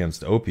yet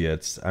against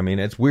opiates, I mean,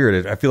 it's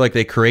weird. I feel like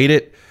they create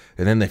it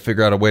and then they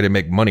figure out a way to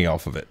make money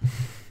off of it.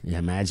 Yeah,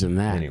 imagine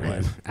that.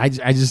 Anyway, I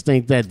just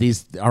think that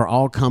these are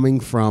all coming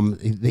from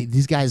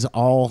these guys,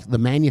 all the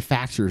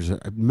manufacturers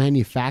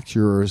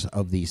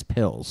of these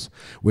pills,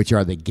 which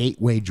are the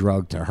gateway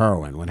drug to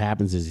heroin. What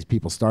happens is these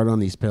people start on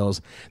these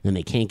pills, then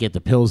they can't get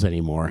the pills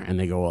anymore, and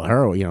they go, well,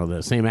 heroin,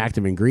 the same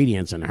active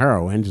ingredients in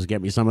heroin, just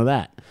get me some of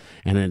that,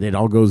 and then it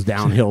all goes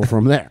downhill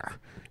from there.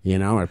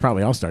 It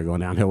probably all started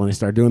going downhill when they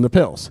started doing the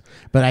pills.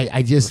 But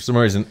I just... For some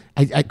reason...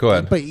 Go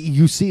ahead. But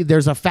you see,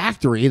 there's a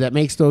factory that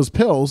makes those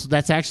pills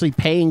that's actually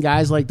paying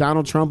guys like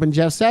Donald Trump and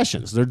Jeff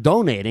Sessions. They're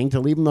donating to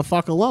leave them the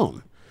fuck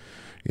alone.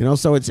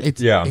 So it's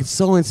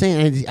so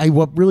insane. And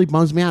what really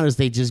bums me out is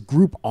they just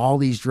group all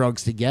these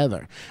drugs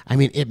together. I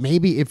mean, it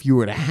maybe if you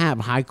were to have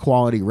high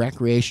quality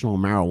recreational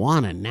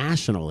marijuana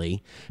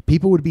nationally,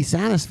 people would be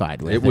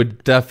satisfied with it. It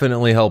would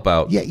definitely help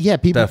out. Yeah.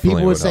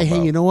 People would say,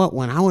 hey, you know what?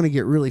 When I want to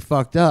get really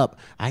fucked up,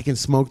 I can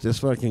smoke this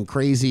fucking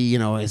crazy,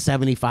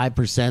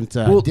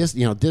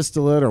 75%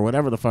 distillate or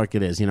whatever the fuck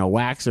it is,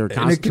 wax or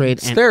concentrate.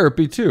 It's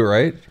therapy too,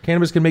 right?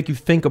 Cannabis can make you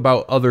think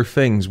about other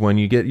things when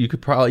you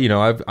could probably,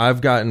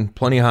 I've gotten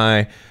plenty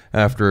high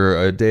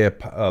after a day of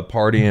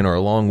partying or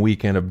a long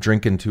weekend of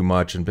drinking too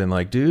much and been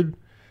like, dude,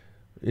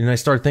 and I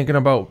start thinking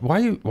about why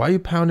you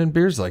pounding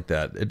beers like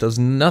that? It does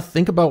nothing.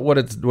 Think about what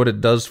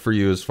it does for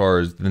you as far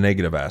as the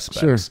negative aspects.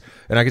 Sure.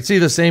 And I could see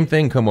the same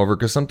thing come over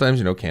because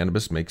sometimes,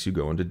 cannabis makes you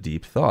go into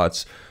deep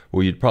thoughts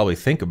where you'd probably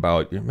think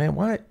about, man,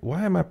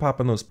 why am I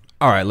popping those?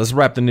 All right, let's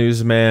wrap the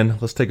news, man.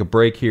 Let's take a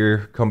break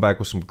here. Come back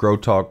with some Grow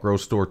Talk, Grow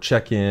Store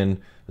check-in,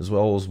 as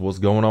well as what's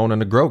going on in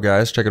the grow,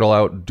 guys. Check it all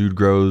out,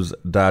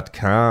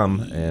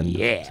 dudegrows.com.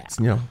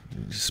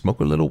 And,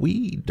 smoke a little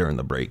weed during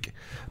the break.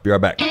 Be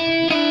right back.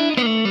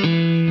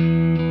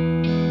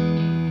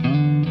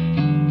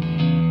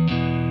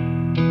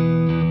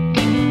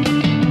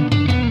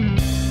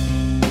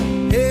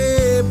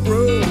 Hey,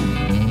 bro,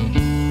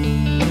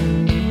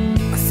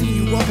 I see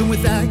you walking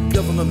with that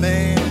government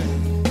man.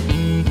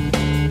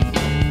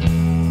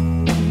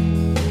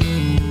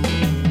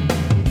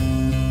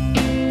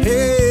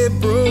 Hey,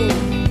 bro,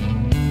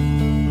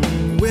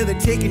 where they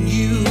taking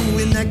you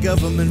in that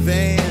government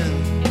van?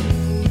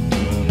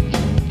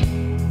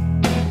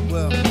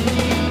 Well,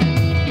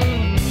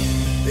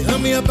 they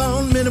hung me up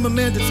on minimum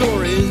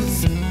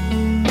mandatories,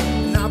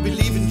 and I'll be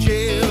leaving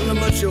jail a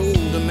much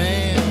older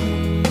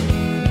man.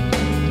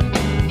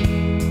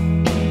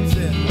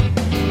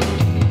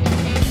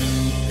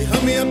 They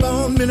hung me up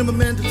on minimum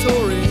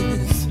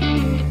mandatories,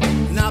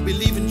 and I'll be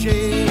leaving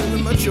jail a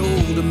much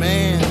older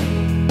man.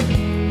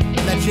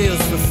 That jail's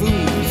for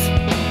fools.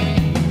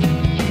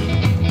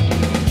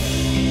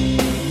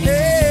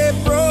 Hey,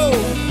 bro,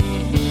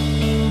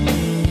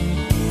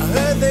 I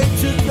heard they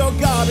took your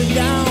garden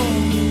down,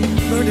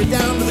 burned it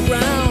down to the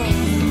ground.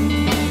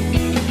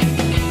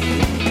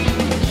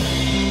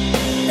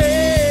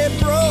 Hey,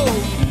 bro,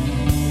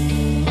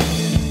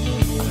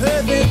 I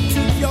heard they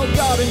took your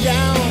garden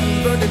down,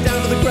 burned it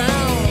down to the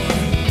ground.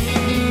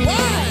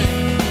 Why?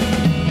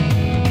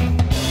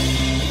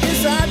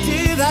 Yes, I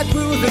did. I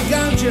grew the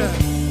ganja.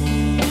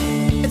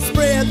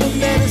 Spread the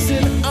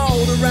medicine all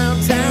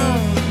around town.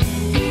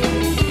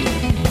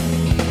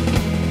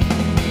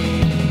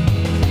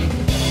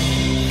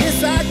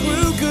 Yes, I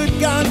grew good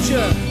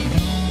ganja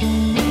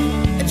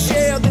and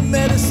shared the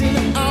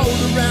medicine all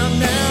around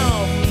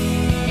now.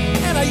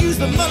 And I use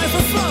the money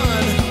for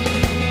fun.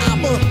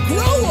 I'm a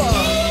grower.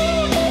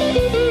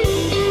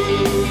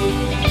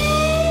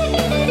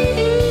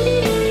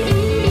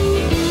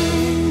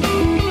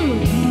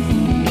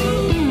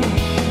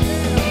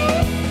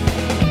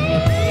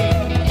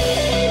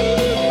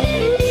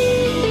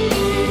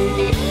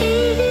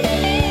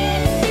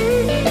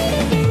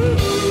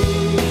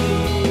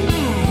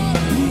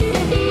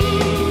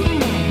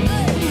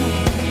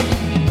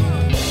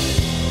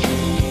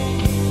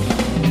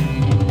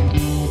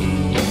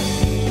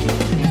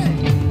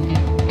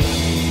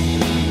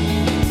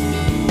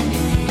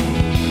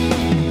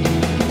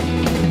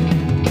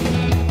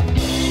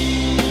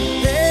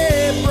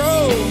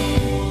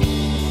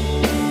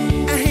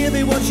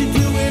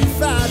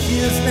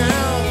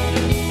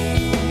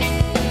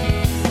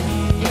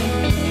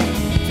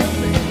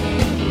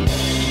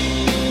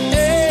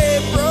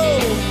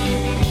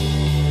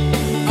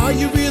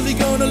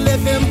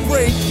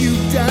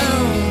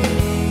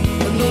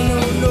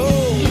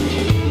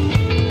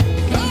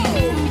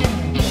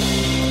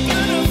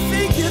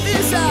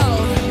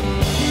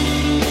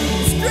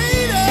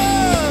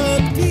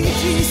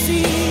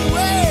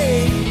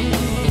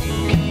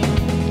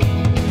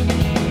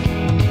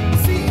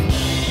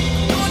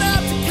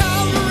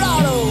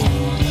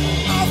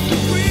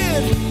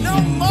 there's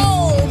no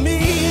more me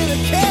in a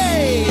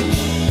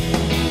cage.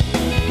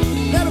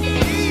 Better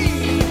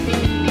believe.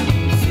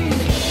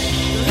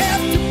 They'll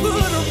have to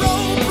put a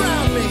rope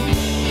around me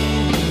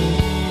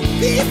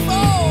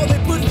before they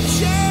put the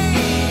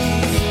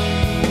chains.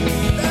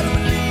 Better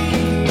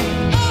believe.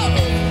 Oh,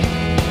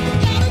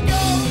 I gotta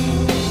go.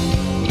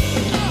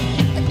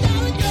 I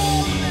gotta go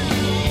now.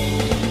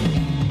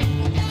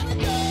 I gotta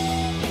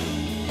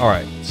go. All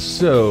right,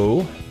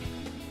 so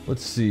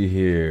let's see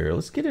here.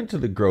 Let's get into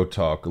the Grow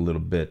Talk a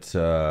little bit.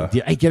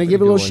 Hey, can I give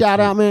a little shout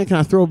out, man? Can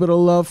I throw a bit of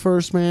love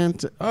first, man?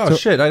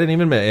 Shit, I didn't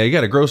even admit. You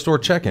got a Grow Store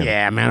check-in.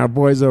 Yeah, man, our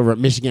boys over at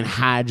Michigan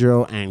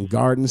Hydro and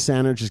Garden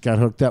Center just got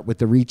hooked up with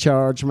the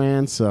recharge,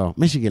 man. So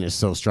Michigan is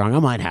so strong. I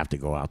might have to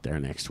go out there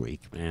next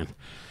week, man.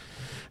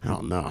 I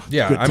don't know.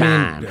 Yeah, Good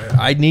time.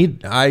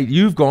 mean,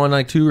 you've gone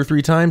like 2 or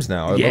 3 times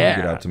now. I'd love to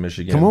get out to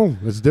Michigan. Come on,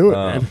 let's do it,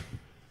 man.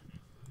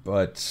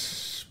 But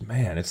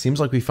man, it seems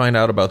like we find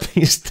out about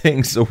these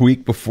things a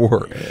week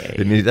before.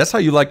 Yeah. That's how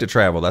you like to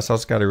travel. That's how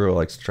Scotty really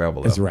likes to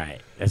travel. That's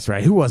right. That's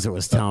right. Who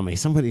was telling me?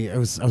 Somebody. I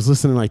was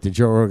listening to like the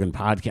Joe Rogan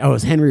podcast. Oh, it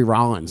was Henry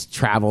Rollins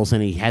travels,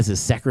 and he has his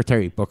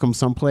secretary book him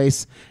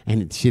someplace,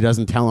 and she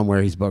doesn't tell him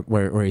where he's booked,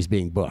 where he's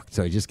being booked.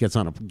 So he just gets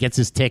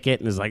his ticket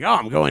and is like, "Oh,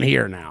 I'm going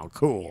here now.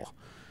 Cool."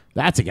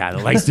 That's a guy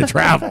that likes to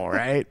travel,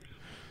 right?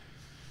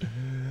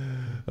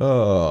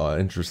 Oh,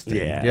 interesting.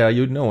 Yeah,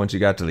 you'd know once you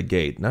got to the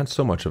gate. Not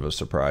so much of a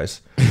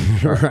surprise.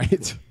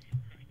 Right.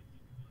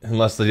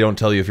 Unless they don't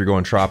tell you if you're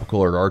going tropical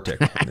or Arctic.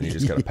 Then you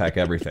just got to pack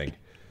everything.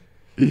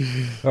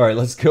 All right,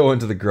 let's go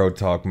into the Grow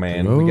Talk,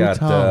 man. We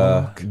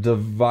got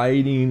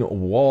Dividing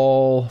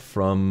Wall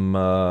from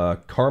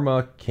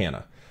Karma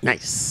Canna.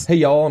 Nice. Hey,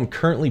 y'all, I'm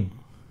currently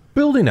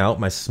building out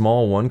my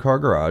small one-car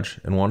garage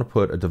and want to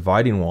put a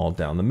dividing wall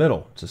down the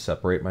middle to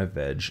separate my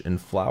veg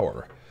and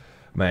flower.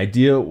 My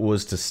idea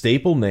was to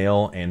staple,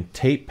 nail, and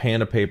tape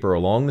panda paper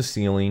along the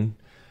ceiling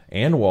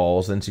and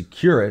walls and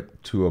secure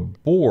it to a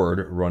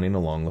board running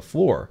along the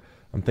floor.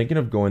 I'm thinking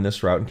of going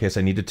this route in case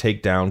I need to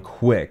take down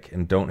quick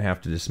and don't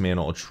have to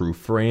dismantle a true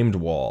framed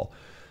wall.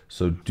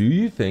 So do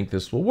you think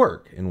this will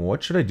work? And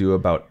what should I do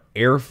about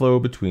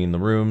airflow between the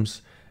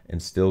rooms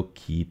and still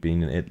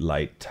keeping it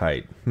light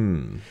tight?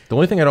 The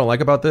only thing I don't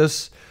like about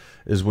this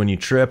is when you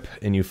trip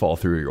and you fall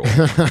through your wall.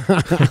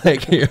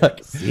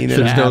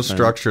 There's no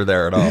structure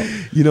there at all.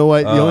 You know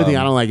what? The only thing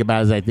I don't like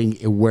about it is I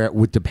think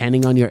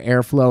depending on your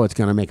airflow, it's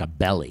going to make a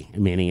belly,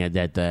 meaning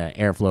that the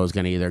airflow is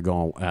going to either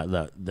go,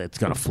 it's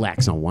going to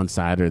flex on one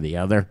side or the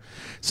other.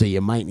 So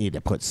you might need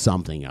to put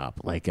something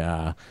up, like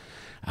you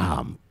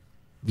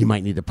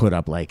might need to put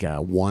up like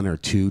 1 or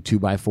 2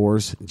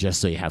 2x4s,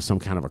 just so you have some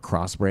kind of a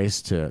cross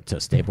brace to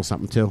staple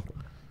something to.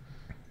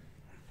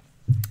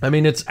 I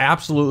mean, it's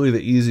absolutely the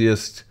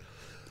easiest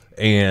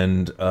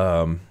and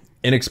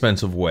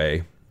inexpensive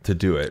way to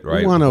do it,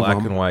 right? Black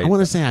and white. I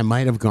want to say I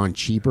might have gone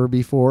cheaper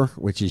before,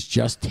 which is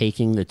just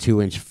taking the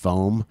 2-inch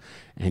foam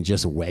and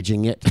just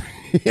wedging it.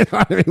 You know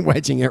what I mean?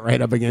 Wedging it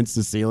right up against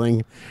the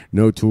ceiling.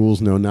 No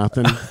tools, no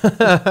nothing.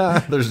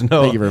 There's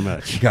no. Thank you very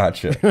much.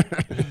 Gotcha.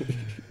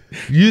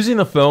 Using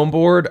a foam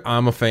board,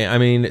 I'm a fan. I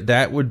mean,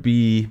 that would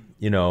be,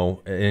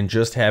 and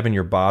just having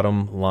your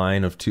bottom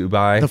line of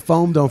 2x. The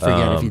foam, don't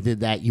forget, if you did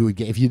that,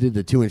 if you did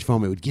the 2-inch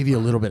foam, it would give you a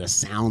little bit of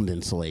sound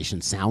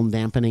insulation, sound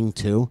dampening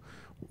too,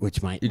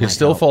 which might. You can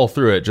still fall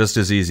through it just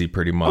as easy,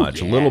 pretty much.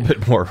 A little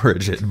bit more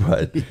rigid,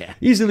 but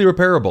easily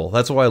repairable.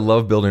 That's why I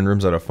love building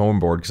rooms out of foam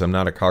board, because I'm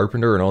not a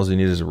carpenter, and all you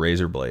need is a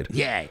razor blade.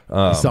 Yeah,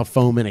 you sell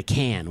foam in a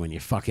can when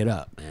you fuck it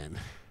up, man.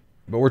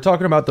 But we're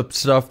talking about the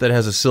stuff that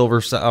has a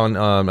silver on.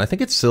 I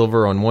think it's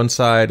silver on one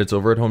side. It's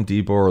over at Home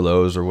Depot or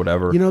Lowe's or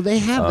whatever. They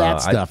have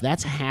that stuff.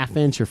 That's a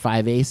 1/2 or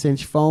 5/8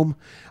 inch foam.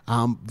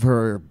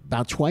 For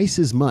about twice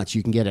as much,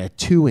 you can get a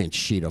 2-inch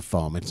sheet of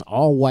foam. It's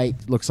all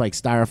white, looks like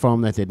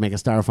styrofoam that they'd make a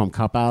styrofoam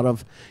cup out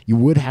of. You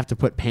would have to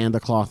put panda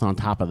cloth on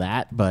top of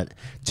that, but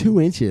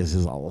 2 inches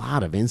is a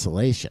lot of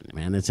insulation,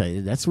 man.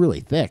 That's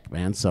really thick,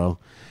 man. So.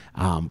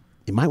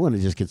 You might want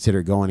to just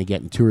consider going and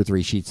getting 2 or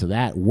 3 sheets of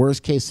that.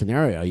 Worst case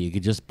scenario, you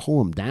could just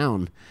pull them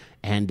down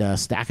and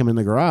stack them in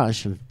the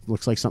garage. And it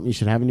looks like something you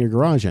should have in your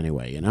garage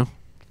anyway, A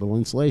little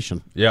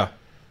insulation. Yeah.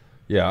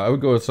 Yeah, I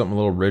would go with something a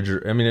little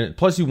rigid. I mean,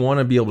 plus you want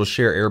to be able to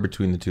share air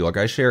between the two. Like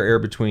I share air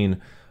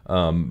between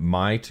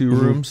my 2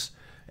 rooms,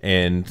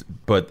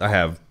 but I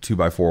have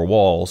 2x4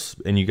 walls,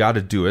 and you got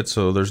to do it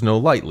so there's no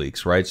light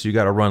leaks, right? So you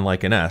got to run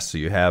like an S. So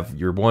you have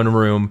your one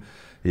room.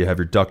 You have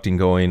your ducting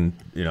going,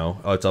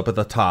 it's up at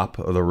the top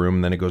of the room,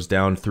 and then it goes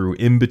down through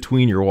in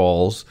between your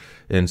walls,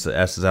 and the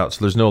S is out.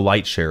 So there's no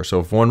light share.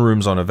 So if one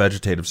room's on a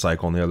vegetative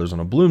cycle and the other's on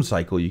a bloom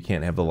cycle, you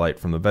can't have the light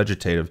from the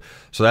vegetative.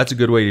 So that's a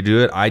good way to do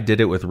it. I did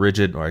it with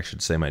rigid, or I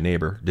should say my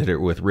neighbor did it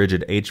with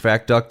rigid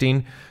HVAC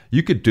ducting.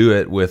 You could do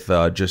it with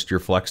just your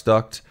flex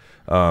duct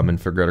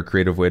and figure out a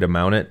creative way to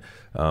mount it.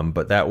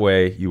 But that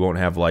way you won't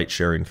have light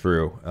sharing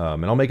through.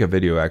 And I'll make a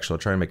video, actually. I'll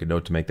try and make a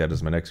note to make that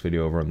as my next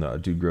video over on the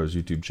Dude Grows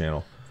YouTube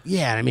channel.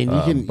 Yeah, I mean,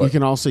 you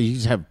can also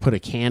put a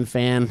can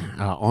fan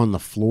on the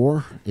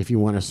floor if you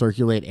want to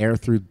circulate air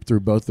through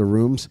both the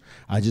rooms.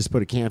 Just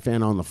put a can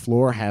fan on the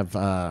floor. Have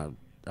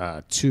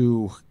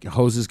two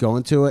hoses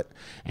going to it,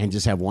 and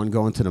just have one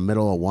going to the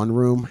middle of one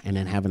room, and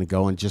then having it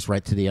going just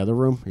right to the other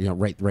room,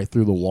 right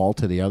through the wall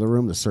to the other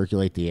room to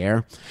circulate the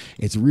air.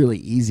 It's really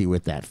easy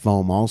with that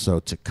foam also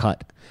to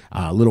cut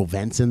little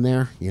vents in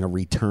there,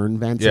 return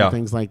vents and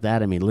things like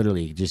that. I mean,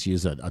 literally, you just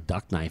use a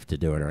duct knife to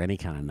do it, or any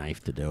kind of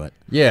knife to do it.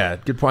 Yeah,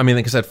 good point. I mean,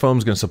 because that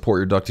foam's going to support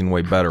your ducting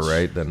way better,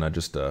 right, than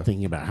just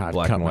thinking about how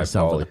to cut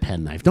myself with a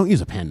pen knife. Don't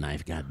use a pen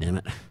knife, God damn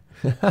it.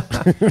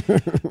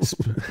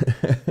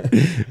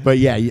 But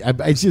yeah,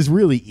 it's just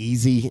really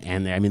easy,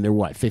 and I mean they're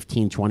what,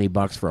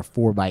 $15-$20 for a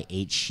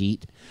 4x8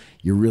 sheet.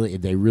 They really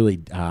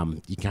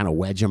you kind of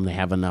wedge them. They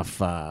have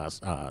enough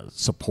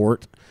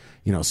support,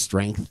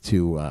 strength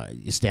to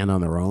stand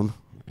on their own.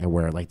 And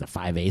where like the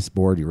 5/8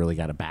 board, you really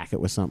got to back it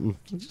with something.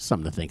 Just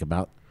something to think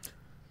about.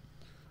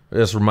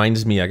 This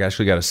reminds me, I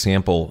actually got a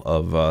sample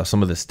of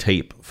some of this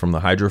tape from the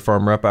Hydro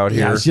Farm rep out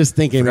here. Yeah, I was just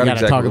thinking we got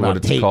to talk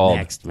about tape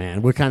next,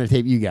 man. What kind of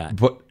tape you got?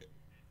 But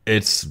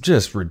it's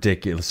just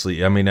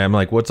ridiculously. I mean, I'm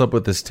like, what's up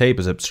with this tape?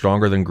 Is it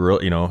stronger than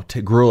Gorilla?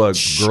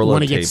 Gorilla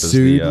tape get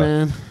sued,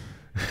 man.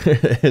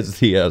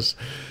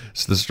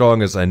 It's the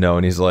strongest I know.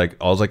 And he's like,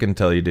 all I can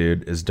tell you,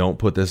 dude, is don't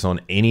put this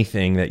on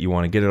anything that you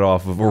want to get it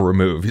off of or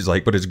remove. He's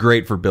like, but it's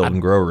great for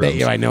building grow rooms. Bet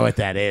you I know what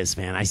that is,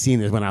 man. I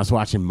seen this when I was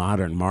watching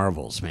Modern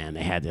Marvels, man.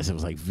 They had this. It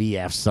was like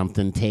VF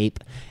something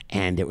tape,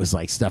 and it was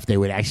like stuff they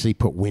would actually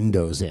put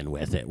windows in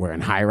with it. Where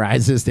in high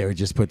rises, they would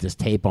just put this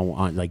tape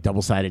on like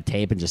double-sided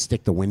tape and just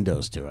stick the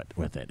windows to it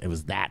with it. It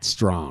was that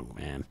strong,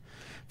 man.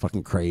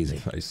 Fucking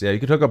crazy. Nice. Yeah, you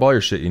can hook up all your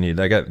shit you need.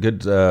 I got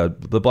good,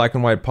 the black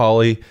and white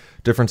poly,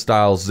 different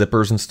styles,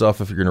 zippers and stuff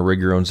if you're going to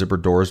rig your own zipper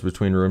doors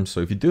between rooms. So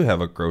if you do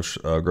have a gross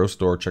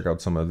store, check out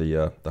some of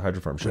the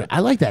Hydro Farm shit. I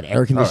like that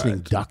air conditioning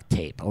duct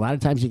tape. A lot of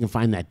times you can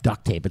find that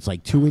duct tape. It's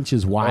like 2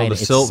 inches wide. Oh,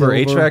 the silver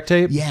HVAC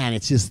tape? Yeah, and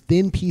it's this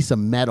thin piece of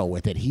metal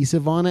with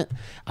adhesive on it.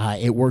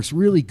 It works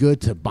really good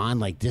to bond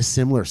like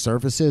dissimilar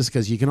surfaces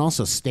because you can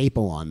also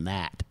staple on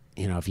that.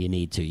 If you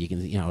need to, you can,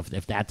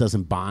 if that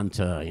doesn't bond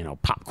to,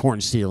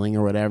 popcorn ceiling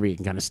or whatever, you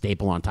can kind of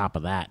staple on top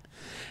of that.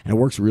 And it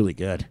works really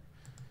good.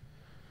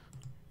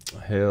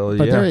 Hell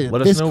yeah.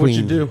 Let us know what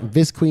you do.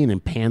 Visqueen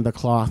and Panda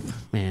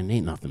Cloth. Man,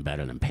 ain't nothing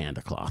better than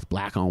Panda Cloth.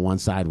 Black on one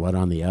side, white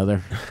on the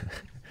other.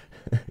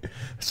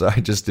 So I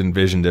just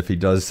envisioned if he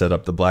does set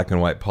up the black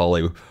and white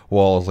poly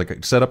walls,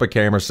 like set up a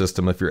camera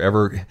system. If you're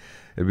ever,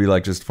 it'd be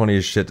like just funny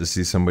as shit to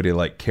see somebody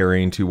like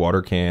carrying 2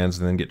 water cans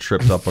and then get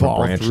tripped up on a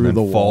branch and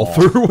then fall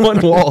through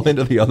one wall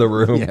into the other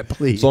room. Yeah,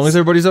 please. As long as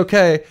everybody's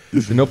okay,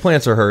 no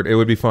plants are hurt, it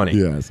would be funny.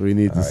 Yeah, so we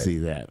need to see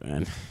that,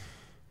 man.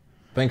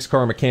 Thanks,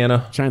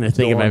 Karmakana. Trying to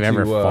think if I've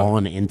ever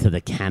fallen into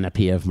the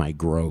canopy of my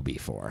grow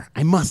before.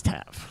 I must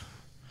have.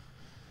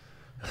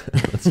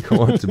 Let's go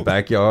on to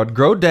Backyard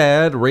Grow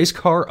Dad race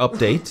car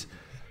update.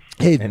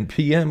 Hey, and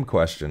PM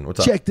question. What's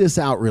up? Check this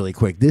out really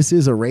quick. This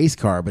is a race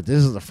car, but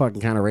this is the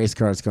fucking kind of race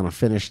car that's going to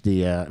finish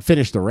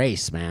the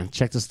race, man.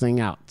 Check this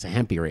thing out. It's a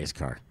Hempy race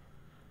car.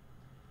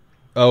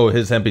 Oh,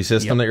 his Hempy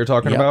system that you're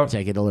talking about?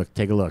 Take a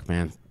look,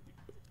 man.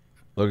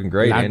 Looking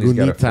great. And he's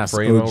got a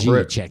frame over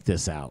it. Check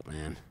this out,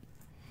 man.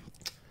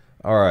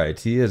 All right.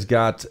 He has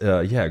got,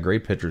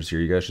 great pictures here.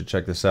 You guys should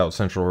check this out.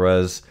 Central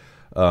Res.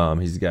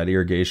 He's got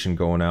irrigation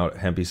going out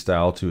Hempy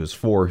style to his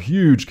 4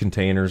 huge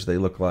containers. They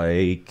look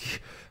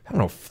like, I don't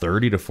know,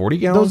 30 to 40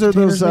 gallon. Those are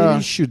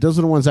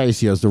the ones I used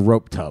to use, the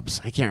rope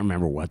tubs. I can't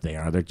remember what they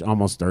are. They're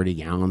almost 30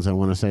 gallons, I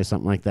want to say,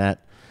 something like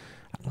that.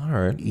 All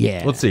right.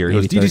 Yeah. Let's see here. He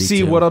goes, DDC,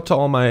 32. What up to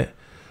all my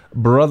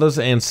brothers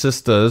and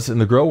sisters in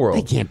the grow world?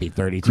 They can't be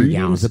 32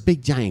 gallons. A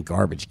big giant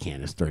garbage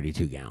can is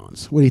 32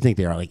 gallons. What do you think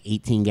they are, like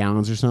 18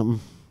 gallons or something?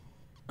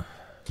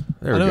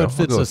 I know it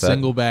fits a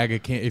single bag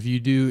of can. If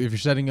you're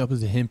setting up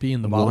as a Hempy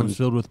and the bottom's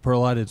filled with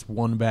perlite, it's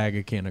 1 bag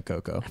of can of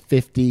cocoa.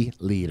 50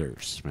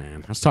 liters,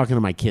 man. I was talking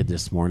to my kid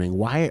this morning.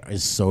 Why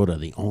is soda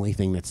the only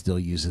thing that still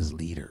uses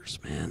liters,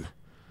 man?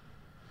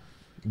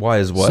 Why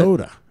is what?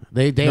 Soda.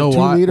 They have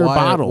 2-liter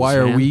bottles. Why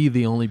are we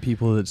the only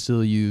people that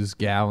still use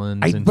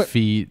gallons and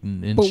feet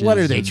and inches? But what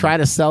did they try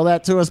to sell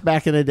that to us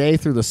back in the day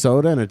through the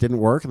soda and it didn't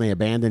work and they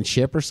abandoned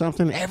ship or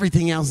something?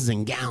 Everything else is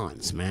in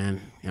gallons, man.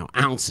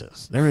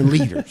 Ounces. They're in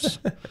liters.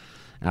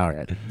 All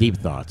right. Deep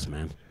thoughts,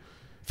 man.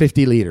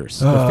 50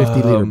 liters.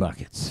 50-liter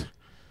buckets.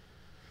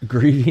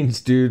 Greetings,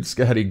 dude,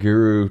 Scotty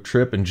Guru,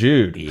 Trip, and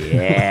Jude.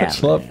 Yeah.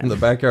 Much love from the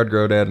Backyard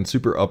Grow Dad and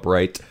Super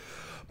Upright,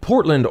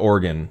 Portland,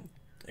 Oregon.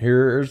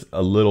 Here's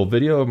a little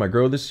video of my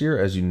grow this year.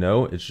 As you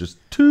know, it's just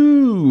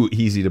too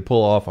easy to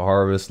pull off a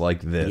harvest like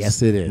this.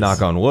 Yes, it is.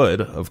 Knock on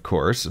wood, of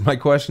course. My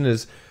question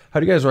is, how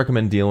do you guys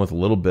recommend dealing with a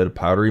little bit of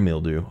powdery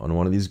mildew on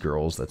one of these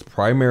girls that's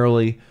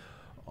primarily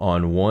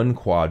on one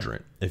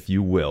quadrant, if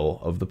you will,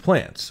 of the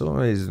plant? So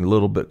it's a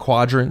little bit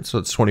quadrant, so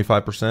it's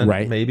 25%,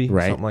 right, maybe,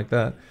 something like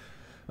that.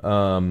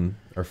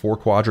 Or 4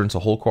 quadrants, a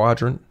whole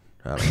quadrant.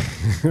 I don't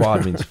know.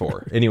 Quad means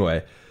 4.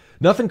 Anyway.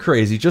 Nothing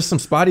crazy, just some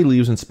spotty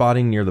leaves and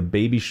spotting near the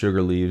baby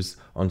sugar leaves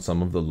on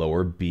some of the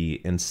lower B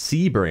and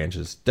C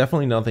branches.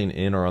 Definitely nothing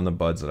in or on the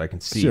buds that I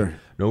can see. Sure.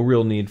 No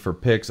real need for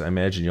picks, I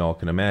imagine y'all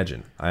can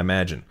imagine.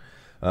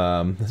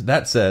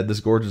 That said, this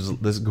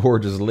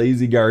gorgeous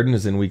lazy garden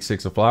is in week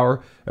 6 of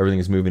flower. Everything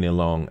is moving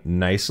along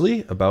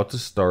nicely. About to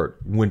start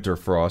winter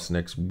frost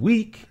next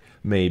week,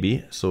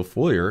 maybe. So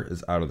foliar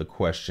is out of the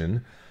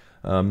question.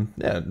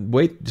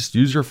 Wait, just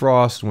use your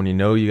frost when you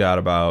know you got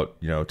about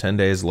 10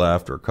 days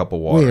left or a couple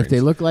waterings. Wait, if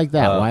they look like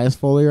that, why is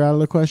foliar out of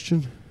the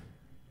question?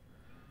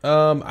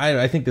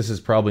 I think this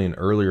is probably an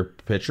earlier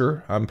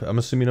picture. I'm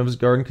assuming of his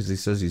garden because he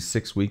says he's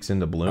 6 weeks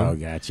into bloom. Oh,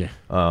 gotcha.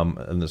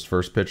 In this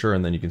first picture,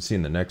 and then you can see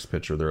in the next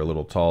picture they're a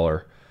little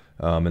taller,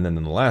 and then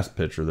in the last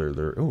picture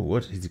they're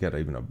he's got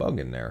even a bug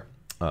in there.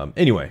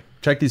 Anyway,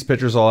 check these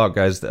pictures all out,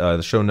 guys.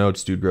 The show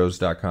notes,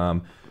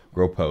 dudegrows.com.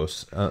 Grow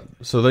posts.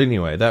 So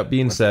anyway, that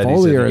being said,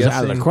 foliar is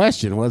out of the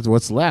question.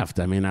 What's left?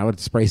 I mean, I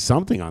would spray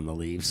something on the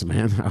leaves,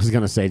 man. I was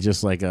gonna say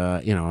just like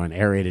an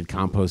aerated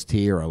compost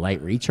tea or a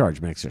light recharge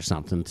mix or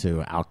something to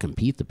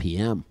outcompete the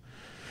PM.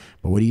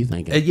 But what are you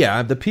thinking?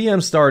 Yeah, the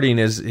PM starting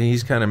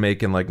he's kind of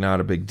making like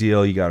not a big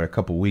deal. You got a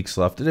couple weeks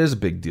left. It is a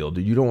big deal,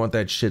 dude. You don't want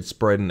that shit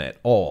spreading at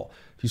all.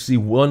 If you see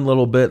one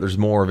little bit, there's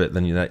more of it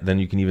than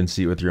you can even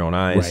see it with your own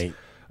eyes. Right.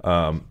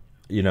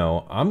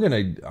 I'm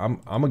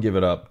gonna give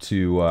it up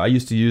to. I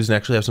used to use and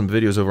actually have some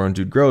videos over on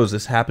Dude Grows.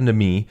 This happened to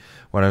me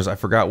when I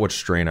forgot which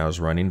strain I was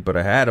running, but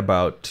I had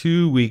about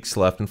 2 weeks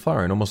left in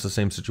flowering, almost the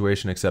same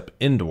situation except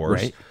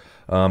indoors. Right.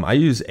 I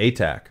use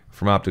ATAC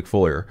from Optic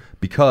Foliar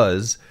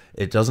because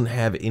it doesn't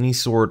have any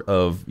sort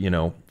of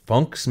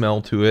funk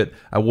smell to it.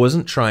 I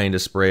wasn't trying to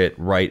spray it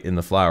right in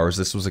the flowers.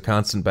 This was a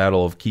constant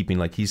battle of keeping,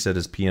 like he said,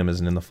 his PM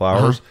isn't in the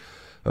flowers,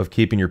 of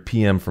keeping your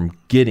PM from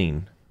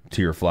getting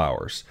to your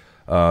flowers.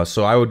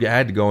 So I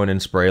had to go in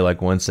and spray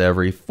like once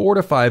every 4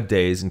 to 5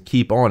 days and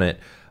keep on it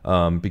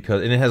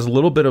because it has a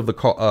little bit of the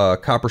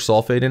copper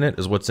sulfate in it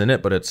is what's in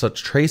it, but it's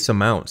such trace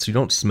amounts you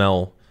can't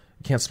smell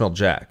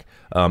jack.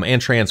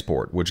 And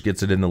transport, which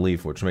gets it in the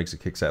leaf, which makes it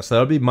kick ass. So that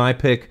would be my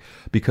pick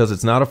because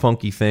it's not a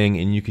funky thing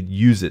and you could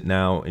use it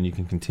now and you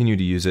can continue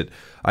to use it.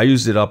 I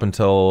used it up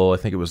until I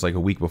think it was like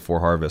a week before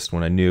harvest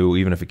when I knew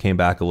even if it came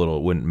back a little,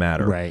 it wouldn't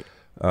matter. Right.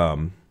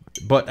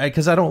 But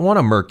because I don't want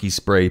a murky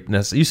spray.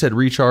 You said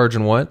recharge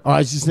and what? Oh, I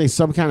was just saying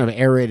some kind of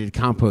aerated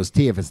compost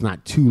tea if it's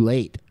not too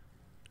late.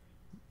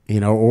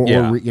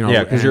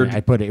 Because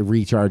I put it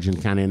recharge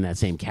and kind of in that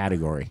same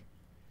category.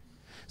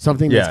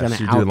 Something that's going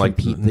to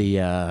outcompete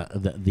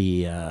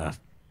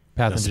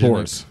the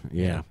spores.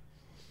 Yeah.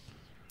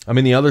 I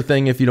mean, the other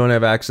thing, if you don't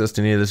have access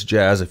to any of this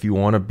jazz, if you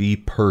want to be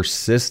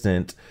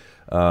persistent,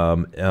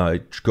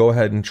 go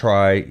ahead and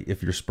try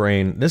if you're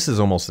spraying. This is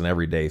almost an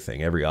everyday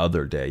thing, every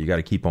other day. You got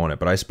to keep on it.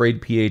 But I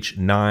sprayed pH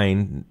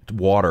 9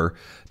 water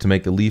to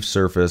make the leaf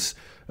surface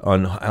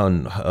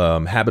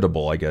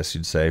uninhabitable, I guess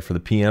you'd say, for the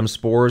PM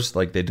spores.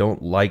 Like they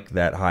don't like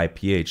that high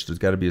pH. There's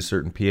got to be a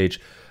certain pH.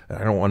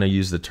 I don't want to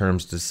use the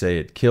terms to say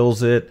it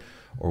kills it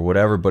or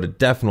whatever, but it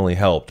definitely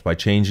helped by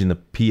changing the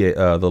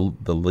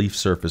the leaf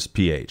surface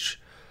pH.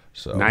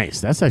 So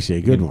nice. That's actually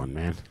a good one,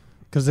 man.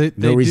 Because they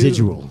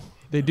residual.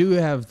 They do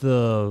have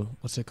the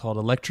what's it called,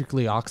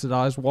 electrically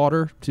oxidized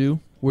water too,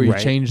 where you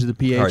change the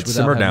pH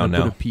without having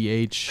to put a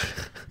pH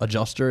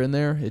adjuster in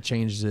there. It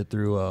changes it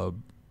through a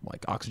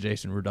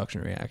oxidation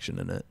reduction reaction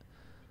in it.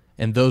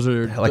 And those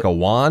are like a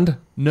wand?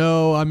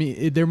 No, I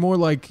mean they're more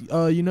like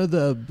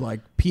the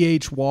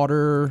pH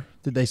water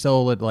that they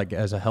sell it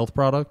as a health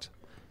product.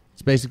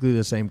 It's basically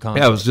the same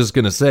concept. Yeah, I was just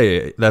gonna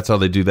say that's how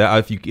they do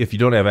that. If you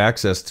don't have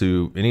access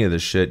to any of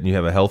this shit and you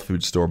have a health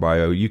food store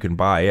bio, you can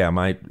buy.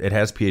 It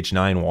has pH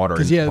 9 water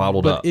and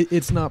bottled up.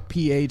 It's not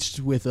pH'd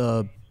with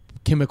a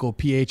chemical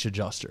pH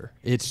adjuster.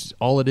 It's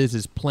all it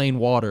is plain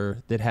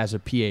water that has a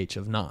pH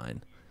of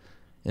 9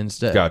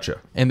 instead. Gotcha.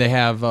 And they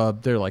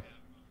have they're like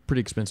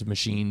pretty expensive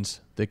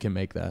machines that can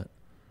make that.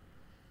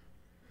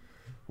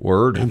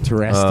 Word.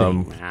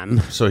 Interesting,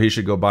 man. So he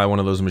should go buy one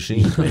of those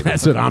machines. Maybe.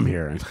 That's what I'm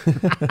hearing.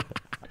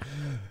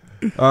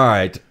 All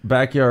right,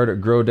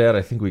 backyard grow dad.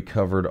 I think we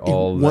covered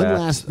all that. One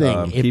last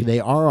thing: if they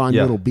are on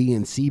little B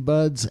and C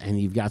buds, and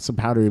you've got some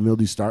powdery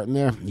mildew starting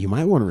there, you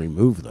might want to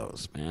remove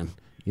those, man.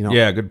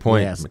 Yeah, good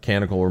point. Yes.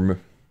 Mechanical remove.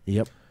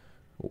 Yep.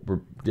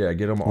 Yeah,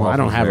 get them off. Well, I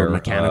don't have a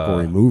mechanical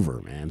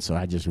remover, man, so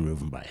I just remove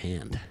them by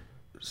hand.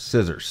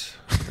 Scissors,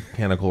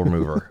 mechanical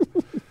remover.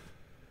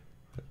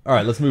 All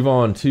right, let's move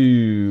on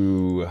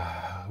to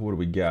what do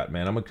we got,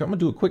 man? I'm gonna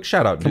do a quick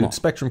shout out, dude.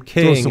 Spectrum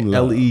King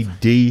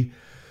LED.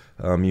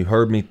 You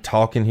heard me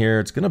talking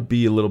here. It's gonna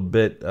be a little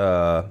bit.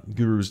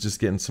 Guru's just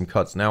getting some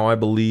cuts now, I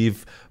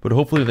believe, but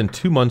hopefully within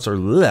 2 months or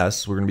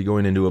less, we're gonna be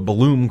going into a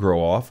bloom grow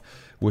off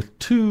with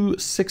 2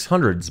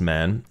 600s,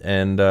 man.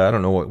 And I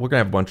don't know what we're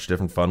gonna have a bunch of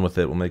different fun with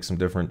it. We'll make some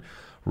different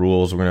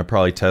rules. We're gonna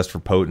probably test for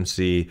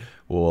potency.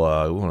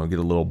 We'll get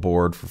a little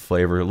board for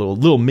flavor, a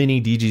little mini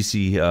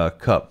DGC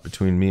cup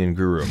between me and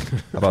Guru.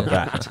 How about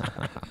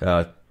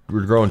that?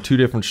 We're growing 2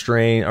 different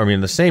strains. I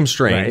mean, the same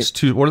strains.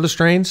 Right. What are the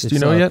strains? Do you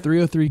know yet?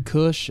 303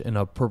 Kush and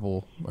a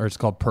purple, or it's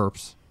called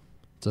Perps.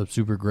 It's a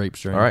super grape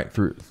strain. All right,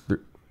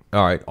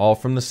 all right, all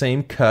from the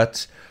same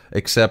cut,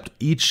 except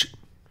each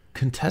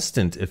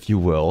contestant, if you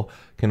will,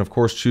 can of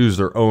course choose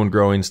their own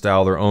growing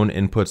style, their own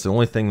inputs. The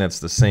only thing that's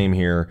the same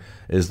here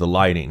is the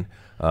lighting.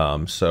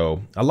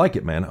 So I like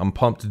it, man. I'm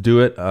pumped to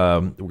do it.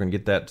 We're going to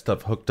get that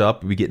stuff hooked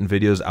up. We'll be getting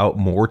videos out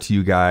more to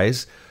you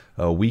guys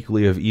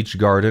weekly of each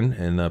garden,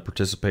 and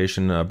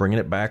participation, bringing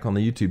it back on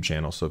the YouTube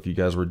channel. So if you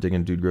guys were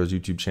digging Dude Grows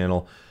YouTube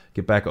channel,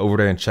 get back over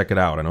there and check it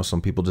out. I know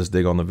some people just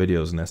dig on the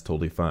videos, and that's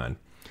totally fine.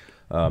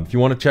 If you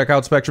want to check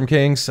out Spectrum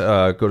Kings,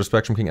 go to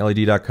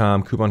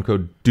SpectrumKingLED.com, coupon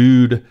code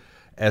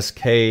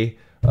DUDESK.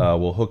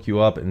 We'll hook you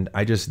up. And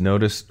I just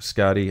noticed,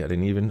 Scotty, I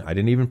didn't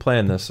even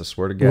plan this. I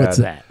swear to God. What's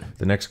that?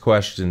 The next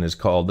question is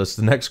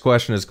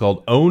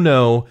called "Oh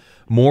no,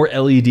 more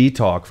LED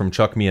talk" from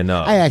Chuck Me a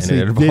Nug. I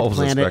actually did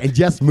plan it and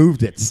just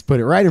moved it. Just put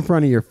it right in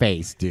front of your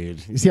face,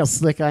 dude. You see how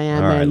slick I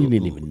am, man? Right, you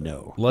didn't even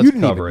know. Let's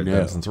cover it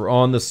then, since we're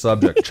on the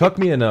subject. Chuck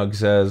Me a Nug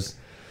says,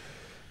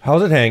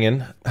 "How's it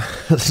hanging?"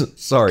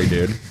 Sorry,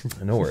 dude.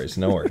 No worries.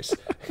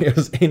 He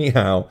goes,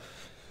 anyhow,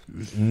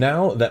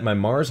 now that my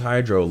Mars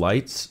Hydro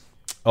lights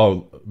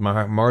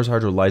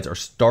are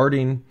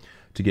starting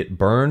to get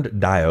burned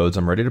diodes,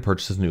 I'm ready to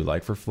purchase a new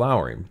light for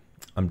flowering.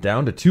 I'm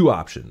down to two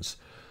options: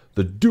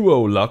 the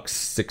Duolux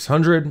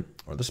 600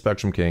 or the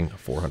Spectrum King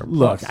 400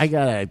 plus. Look, I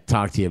gotta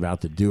talk to you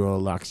about the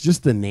Duolux.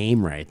 Just the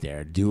name right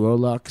there,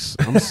 Duolux.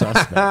 I'm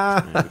suspect.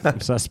 Man.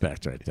 I'm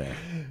suspect right there.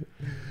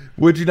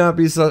 Would you not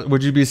be?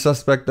 Would you be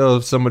suspect though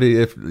if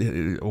somebody?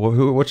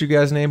 What's you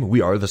guys' name?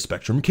 We are the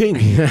Spectrum King.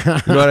 You know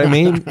what I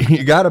mean?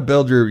 You gotta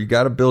build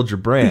your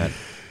brand.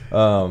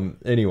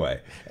 Anyway,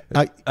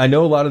 I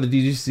know a lot of the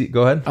DGC.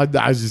 Go ahead.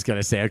 I was just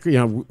gonna say,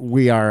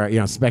 we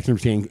are, Spectrum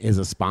King is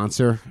a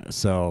sponsor,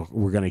 so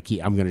we're gonna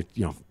keep. I'm gonna,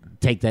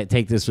 take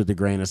this with a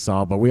grain of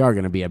salt, but we are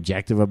gonna be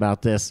objective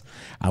about this.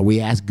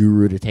 We asked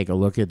Guru to take a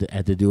look at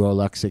the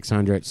Duolux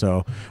 600,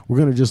 so we're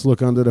gonna just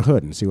look under the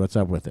hood and see what's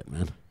up with it,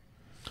 man.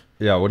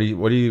 Yeah, what do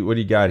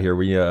you got here?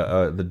 We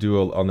the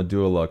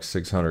Duolux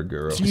 600,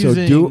 Guru.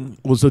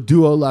 So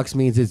Duolux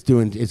means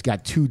it's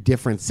got two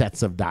different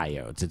sets of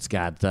diodes. It's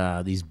got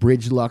these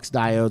bridge lux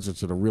diodes,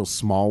 which are the real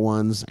small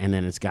ones, and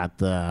then it's got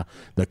the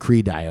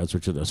Cree diodes,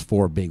 which are those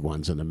four big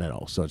ones in the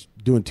middle. So it's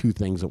doing two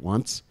things at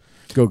once.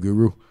 Go,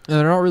 Guru. And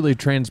they're not really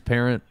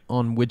transparent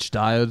on which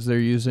diodes they're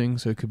using,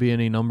 so it could be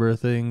any number of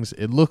things.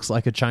 It looks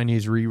like a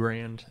Chinese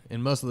rebrand,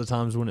 and most of the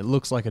times when it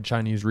looks like a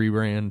Chinese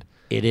rebrand,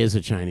 it is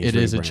a Chinese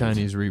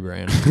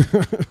rebrand.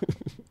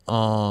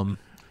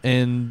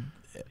 And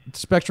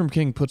Spectrum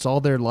King puts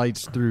all their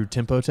lights through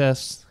tempo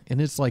tests,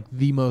 and it's like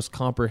the most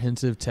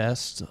comprehensive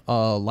test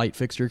a light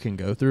fixture can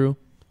go through.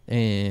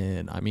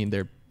 And I mean,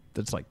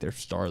 that's like their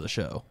star of the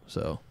show.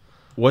 So,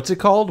 what's it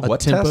called?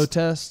 What tempo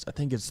test? I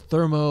think it's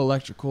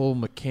thermoelectrical,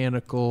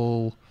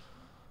 mechanical,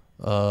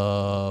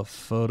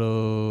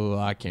 photo.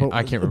 I can't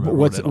remember.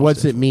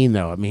 What's it mean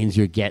though? It means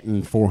you're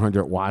getting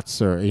 400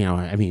 watts, or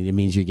it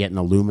means you're getting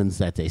the lumens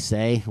that they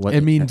say.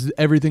 It means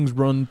everything's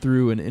run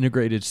through an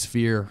integrated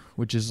sphere,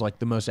 which is like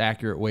the most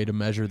accurate way to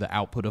measure the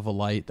output of a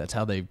light. That's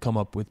how they've come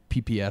up with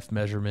PPF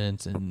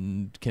measurements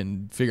and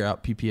can figure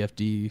out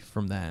PPFD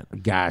from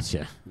that.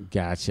 Gotcha.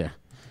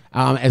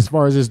 As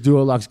far as this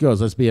Duolux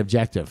goes, let's be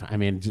objective. I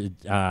mean,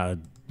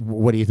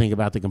 what do you think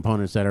about the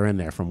components that are in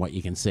there from what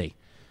you can see?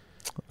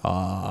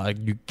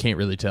 You can't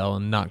really tell,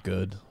 and not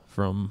good.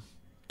 From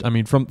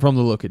the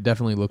look, it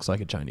definitely looks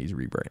like a Chinese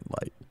rebrand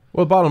light.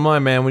 Well, bottom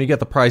line, man, when you get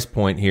the price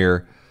point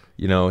here,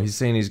 he's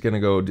saying he's going to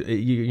go.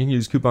 You can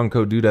use coupon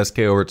code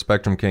DUDESK over at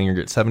Spectrum King. You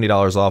get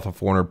 $70 off of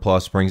 400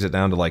 plus, brings it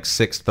down to like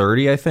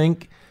 $630, I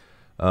think.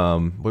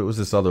 What was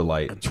this other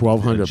light?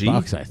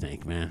 $1,200, I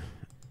think, man.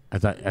 I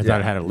thought it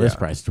had a list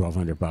price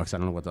 $1,200. I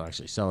don't know what they'll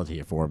actually sell it to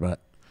you for, but.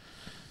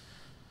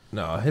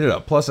 No, hit it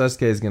up. Plus,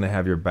 SK is going to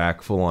have your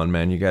back full on,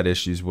 man. You got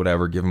issues,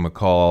 whatever. Give them a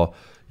call,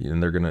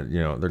 and they're gonna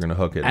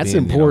hook it. That's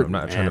important.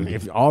 I'm not trying to.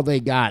 If all they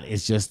got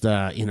is just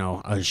a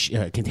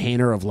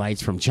container of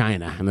lights from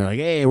China, and they're like,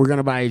 hey, we're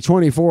gonna buy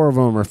 24 of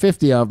them or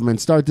 50 of them and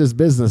start this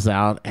business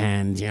out,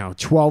 and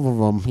 12 of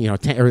them,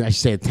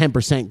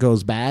 10%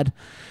 goes bad.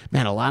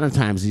 Man, a lot of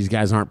times these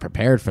guys aren't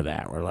prepared for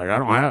that. We're like,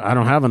 I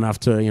don't have enough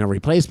to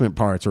replacement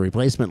parts or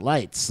replacement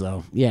lights.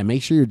 So yeah,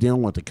 make sure you're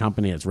dealing with a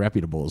company that's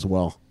reputable as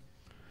well.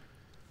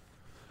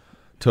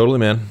 Totally,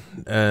 man.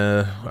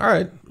 All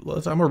right.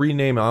 I'm going to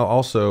rename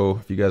also,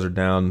 if you guys are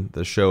down,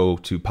 the show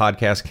to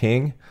Podcast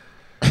King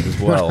as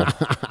well.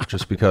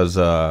 Just because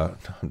I'm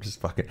just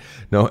fucking...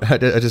 No, I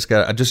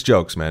just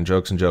jokes, man.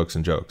 Jokes and jokes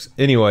and jokes.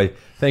 Anyway,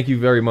 thank you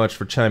very much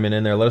for chiming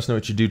in there. Let us know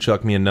what you do.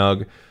 Chuck me a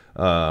nug.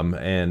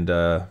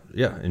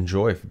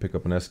 Enjoy if you pick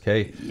up an SK.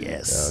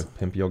 Yes.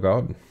 Pimp your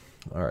garden.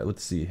 All right,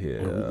 let's see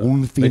here.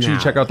 Make sure you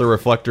check out the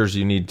reflectors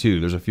you need, too.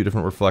 There's a few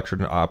different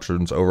reflection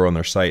options over on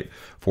their site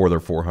for their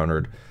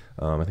 400.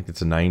 I think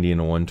it's a 90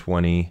 and a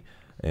 120,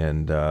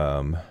 and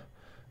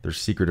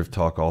there's secretive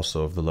talk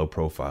also of the low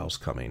profiles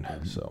coming.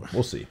 So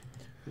we'll see.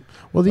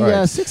 Well,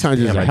 the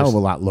 600 is a hell of a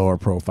lot lower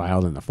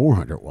profile than the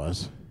 400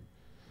 was.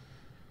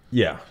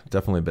 Yeah,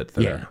 definitely a bit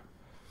thinner.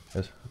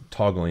 Yeah.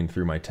 Toggling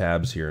through my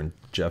tabs here, and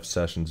Jeff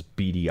Sessions'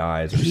 beady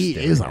eyes are He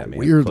is a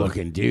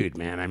weird-looking dude,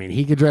 man. I mean,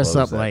 he could dress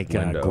up like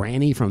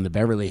Granny from the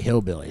Beverly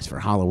Hillbillies for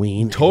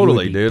Halloween.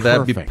 Totally, dude.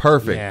 That'd be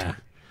perfect. Yeah.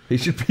 He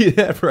should be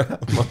that for how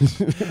much?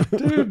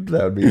 Dude,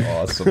 that would be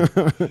awesome.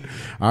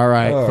 All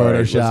right,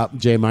 Photoshop,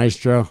 Jay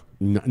Maestro.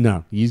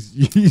 No, you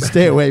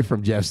stay away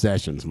from Jeff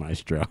Sessions,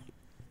 Maestro.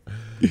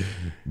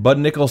 Bud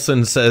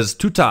Nicholson says,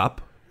 to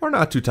top or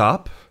not to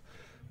top?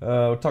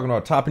 We're talking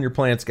about topping your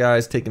plants,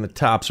 guys, taking the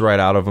tops right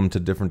out of them to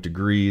different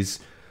degrees.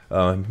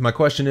 My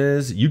question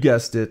is, you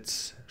guessed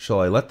it, shall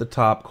I let the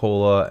top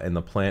cola and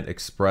the plant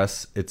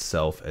express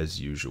itself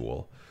as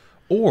usual?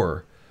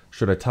 Or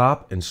should I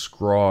top and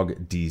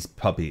scrog these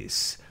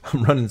puppies?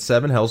 I'm running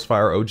 7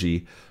 Hellsfire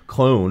OG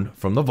clone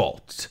from the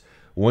vault,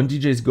 1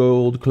 DJ's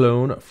Gold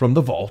clone from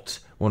the vault,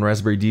 1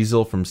 Raspberry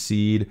Diesel from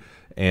Seed,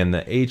 and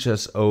the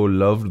HSO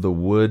Loved the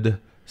Wood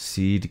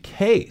Seed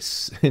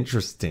case.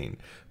 Interesting.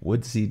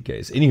 Wood seed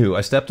case. Anywho,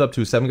 I stepped up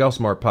to 7-gal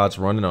Smart Pots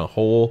running a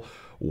whole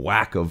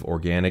whack of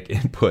organic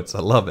inputs. I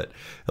love it.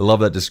 I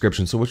love that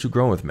description. So what you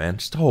growing with, man?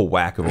 Just a whole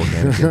whack of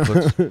organic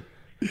inputs.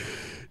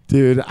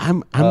 Dude,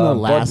 I'm the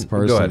last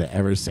person to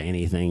ever say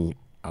anything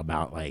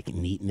about like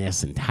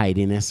neatness and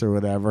tidiness or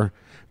whatever.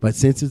 But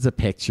since it's a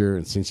picture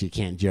and since you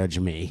can't judge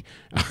me,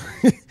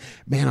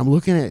 man, I'm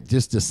looking at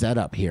just the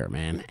setup here,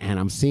 man. And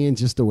I'm seeing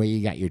just the way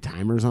you got your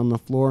timers on the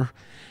floor.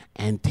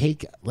 And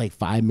take like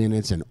 5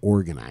 minutes and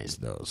organize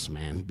those,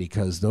 man,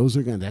 because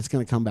that's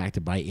gonna come back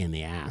to bite you in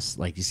the ass.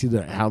 Like you see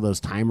how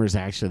those timers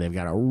actually, they've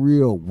got a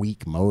real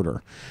weak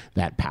motor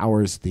that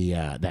powers the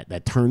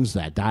that turns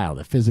that dial,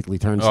 that physically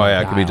turns. Oh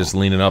yeah, it could be just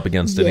leaning up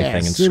against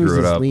anything and screw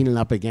it up. Leaning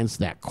up against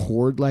that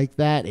cord like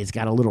that, it's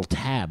got a little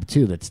tab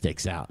too that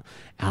sticks out.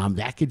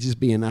 That could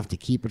just be enough to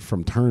keep it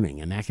from turning,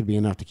 and that could be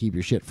enough to keep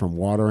your shit from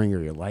watering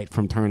or your light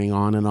from turning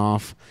on and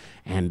off.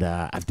 And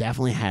I've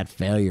definitely had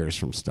failures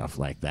from stuff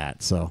like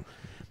that. So,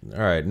 all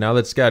right, now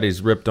that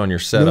Scotty's ripped on your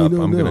setup,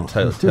 I'm going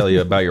to tell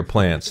you about your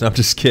plants. I'm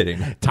just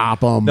kidding. Top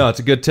them. No, it's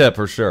a good tip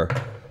for sure.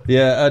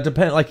 Yeah,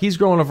 like he's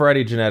growing a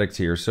variety of genetics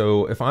here.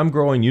 So if I'm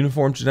growing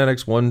uniform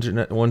genetics,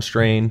 one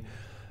strain,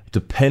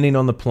 depending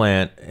on the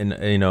plant, and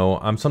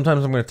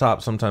sometimes I'm going to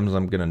top, sometimes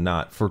I'm going to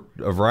not. For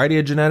a variety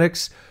of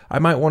genetics, I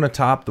might want to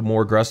top the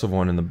more aggressive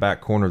one in the back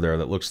corner there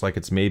that looks like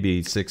it's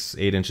maybe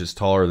 6-8 inches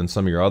taller than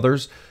some of your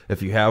others.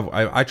 If you have,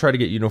 I try to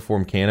get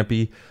uniform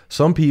canopy.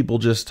 Some people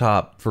just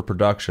top for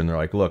production. They're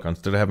like, look,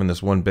 instead of having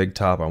this one big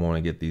top, I want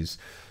to get these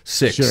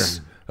 6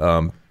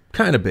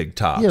 kind of big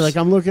tops. Yeah, like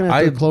I'm looking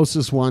at the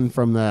closest one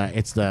from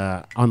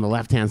on the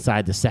left-hand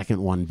side, the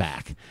second one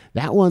back.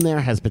 That one there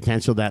has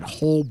potential. That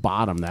whole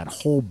bottom, that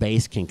whole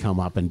base can come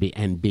up and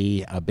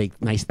be a big,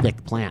 nice,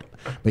 thick plant.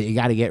 But you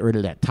got to get rid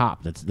of that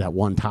top. That's that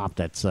one top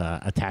that's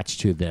attached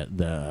to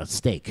the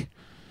stake.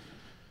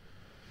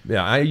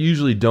 Yeah, I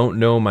usually don't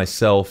know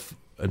myself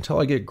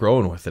until I get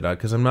growing with it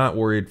because I'm not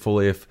worried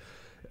fully if.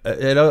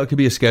 It could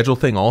be a schedule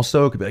thing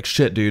also. It could be like,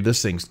 shit, dude,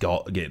 this thing's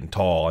getting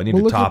tall. I need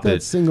to top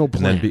it. Single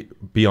plant. And then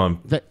be on.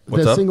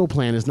 What's up? Single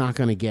plant is not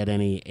going to get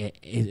any.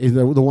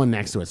 The one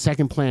next to it.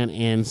 Second plant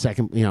in,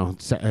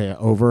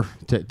 over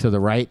to the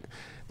right.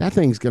 That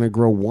thing's going to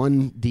grow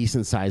one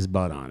decent-sized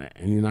bud on it,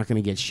 and you're not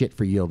going to get shit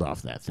for yield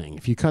off that thing.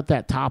 If you cut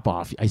that top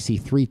off, I see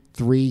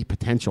three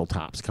potential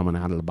tops coming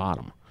out of the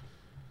bottom.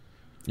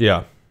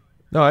 Yeah.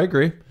 No, I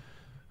agree.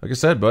 Like I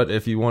said, but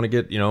if you want to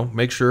get,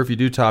 make sure if you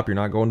do top, you're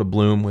not going to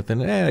bloom within,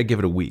 give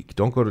it a week.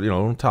 Don't go to,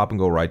 don't top and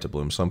go right to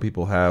bloom. Some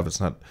people have,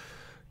 it's not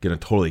going to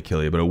totally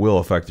kill you, but it will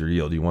affect your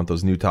yield. You want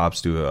those new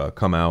tops to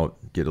come out,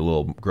 get a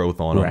little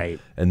growth on them, right,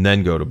 and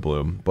then go to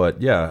bloom.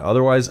 But yeah,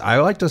 otherwise, I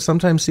like to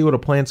sometimes see what a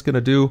plant's going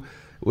to do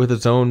with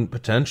its own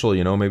potential.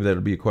 Maybe that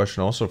would be a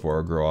question also for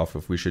our grow off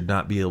if we should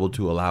not be able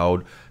to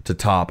allow to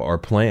top our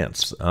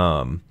plants.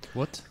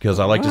 What? Because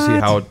I like to see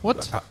how.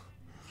 What?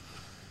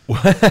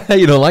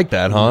 You don't like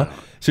that, huh? No.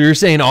 So you're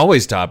saying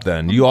always top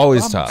then? You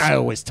always top. I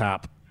always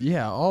top.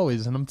 Yeah,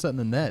 always. And I'm setting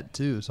the net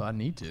too, so I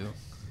need to.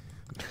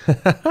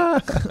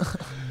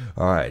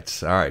 All right.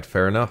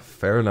 Fair enough.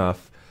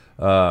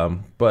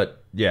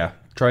 But yeah,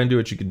 try and do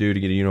what you can do to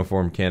get a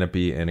uniform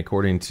canopy. And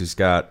according to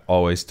Scott,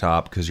 always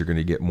top because you're going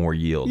to get more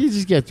yield. You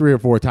just get 3 or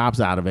 4 tops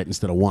out of it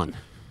instead of 1.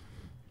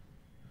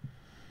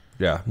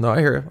 Yeah. No, I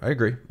hear you. I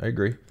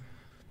agree.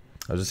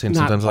 I was just saying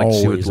sometimes I like to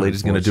see what the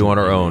lady's going to do on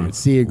her own.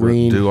 See a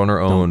green. Do on her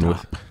own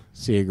with.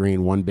 Sea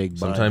green, one big bud.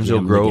 Sometimes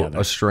you'll grow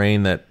a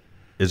strain that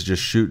is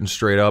just shooting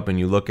straight up, and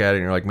you look at it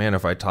and you're like, man,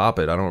 if I top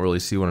it, I don't really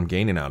see what I'm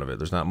gaining out of it.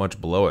 There's not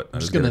much below it. I'm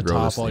just going to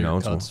top all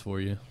your cuts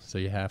for you, so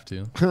you have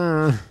to.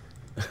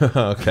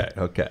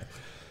 Okay.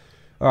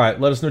 All right,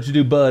 let us know what you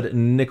do, Bud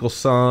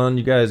Nicholson.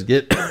 You guys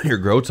get your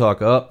Grow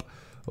Talk up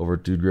over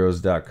at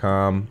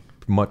dudegrows.com.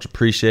 Much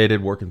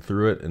appreciated, working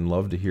through it, and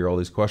love to hear all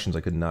these questions.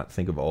 I could not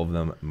think of all of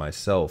them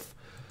myself.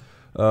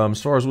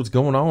 As far as what's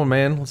going on,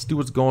 man, let's do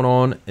what's going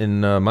on in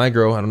my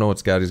grow. I don't know what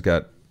Scotty's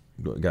got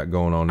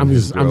going on. I'm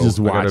just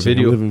watching.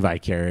 I'm living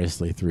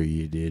vicariously through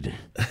you, dude.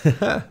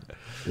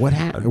 What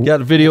happened? I've got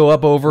a video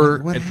up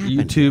over at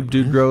YouTube,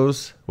 Dude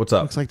Grows. What's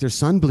up? Looks like they're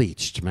sun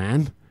bleached,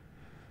 man.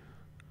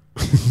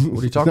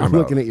 What are you talking about? I'm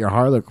looking at your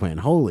Harlequin.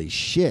 Holy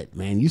shit,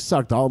 man! You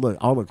sucked all the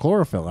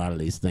chlorophyll out of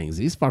these things.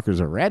 These fuckers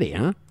are ready,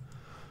 huh?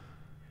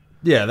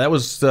 Yeah, that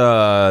was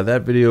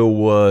that video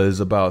was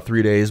about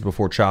 3 days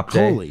before Chop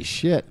Day. Holy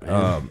shit,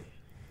 man.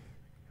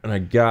 And I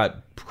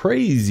got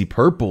crazy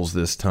purples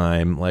this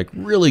time, like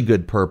really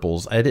good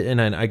purples. I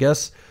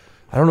guess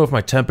I don't know if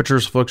my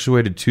temperatures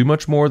fluctuated too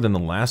much more than the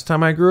last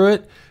time I grew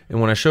it.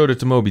 And when I showed it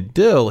to Moby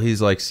Dill,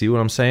 he's like, "See what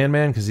I'm saying,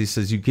 man?" Because he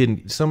says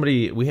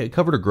we had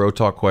covered a Grow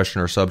Talk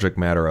question or subject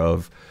matter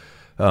of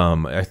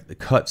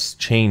cuts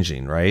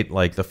changing, right?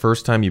 Like the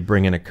first time you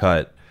bring in a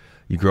cut,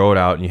 you grow it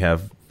out and you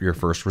have your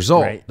first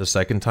result. Right. The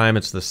second time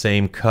it's the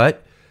same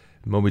cut.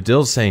 Moby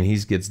Dill's saying he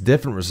gets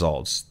different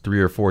results 3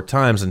 or 4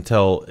 times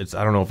until it's,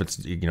 I don't know if it's,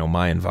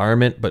 my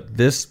environment, but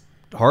this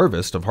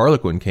harvest of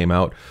Harlequin came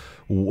out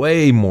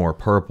way more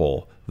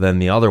purple than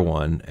the other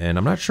one, and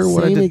I'm not sure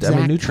what I did. I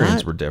mean,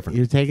 nutrients were different.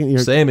 You're taking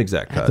same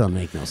exact cut. That doesn't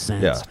make no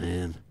sense,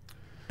 man.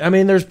 I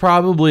mean, there's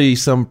probably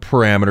some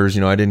parameters.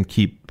 I didn't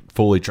keep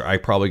fully. I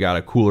probably got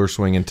a cooler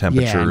swing in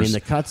temperatures. Yeah, I mean, the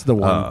cut's the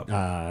one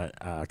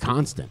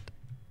constant.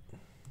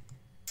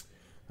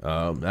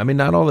 I mean,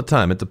 not all the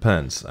time. It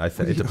depends.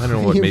 It depends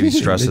on what maybe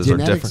stresses are different.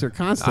 The genetics are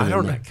constant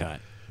in that cut.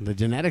 The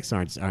genetics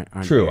aren't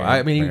true.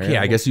 I mean,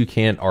 I guess you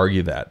can't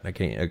argue that. I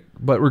can't.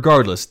 But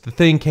regardless, the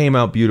thing came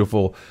out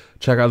beautiful.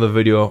 Check out the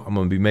video. I'm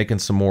going to be making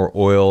some more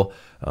oil,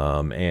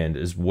 and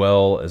as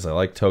well as I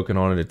like token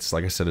on it. It's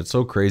like I said, it's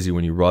so crazy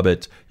when you rub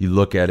it, you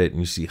look at it, and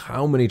you see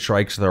how many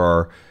trikes there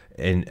are.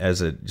 And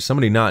as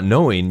somebody not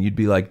knowing, you'd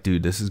be like,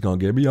 dude, this is going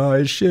to get me high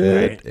as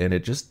shit, right. And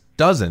it just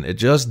doesn't. It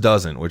just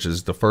doesn't. Which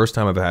is the first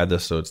time I've had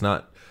this, so it's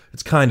not.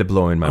 It's kind of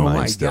blowing my mind.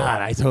 Oh my still.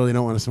 God! I totally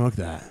don't want to smoke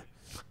that.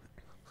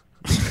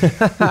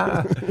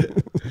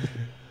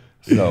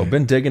 So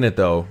been digging it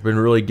though. Been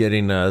really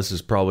getting this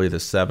is probably the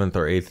 7th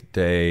or 8th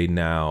day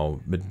now,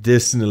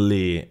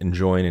 medicinally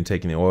enjoying and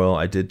taking the oil.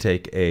 I did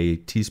take a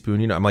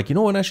teaspoon. I'm like,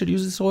 when I should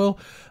use this oil?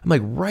 I'm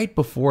like, right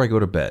before I go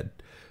to bed,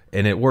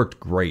 and it worked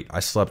great. I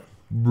slept.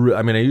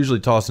 I mean, I usually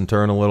toss and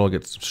turn a little,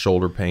 get some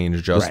shoulder pain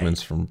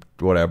adjustments from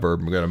whatever.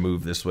 I'm gonna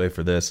move this way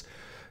for this.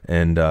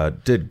 And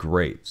did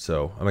great.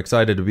 So I'm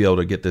excited to be able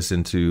to get this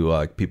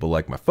into people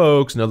like my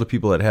folks and other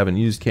people that haven't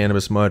used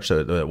cannabis much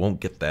that won't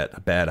get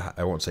that bad.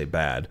 I won't say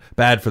bad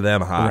for them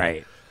high,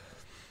 right?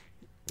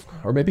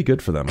 Or maybe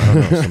good for them. I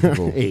don't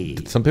know.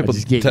 Some people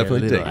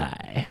definitely dig.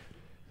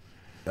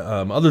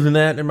 Other than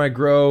that, in my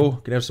grow,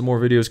 gonna have some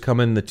more videos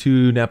coming. The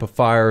 2 Napa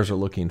Fires are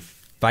looking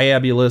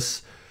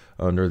fabulous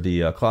under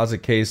the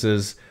closet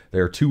cases.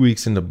 They're 2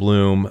 weeks into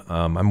bloom.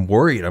 I'm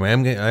worried. I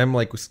mean, I'm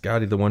like with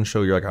Scotty, the one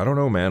show. You're like, I don't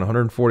know, man.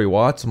 140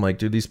 watts. I'm like,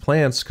 dude, these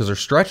plants, because they're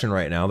stretching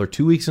right now. They're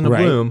 2 weeks into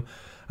bloom.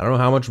 I don't know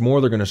how much more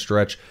they're going to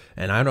stretch.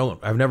 And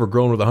I've never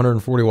grown with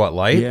 140 watt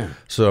light. Yeah.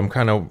 So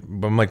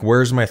I'm like,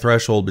 where's my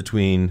threshold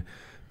between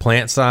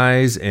plant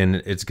size and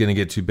it's going to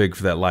get too big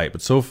for that light?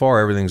 But so far,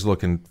 everything's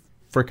looking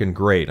freaking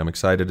great. I'm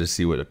excited to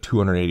see what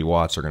 280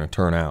 watts are going to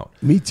turn out.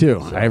 Me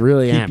too. So I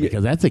really am,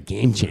 because that's a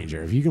game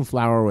changer. If you can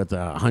flower with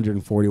a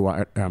 140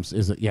 watt,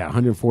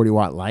 140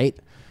 watt light,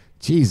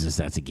 Jesus,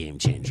 that's a game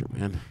changer,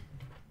 man.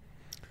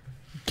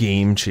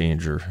 Game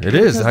changer. It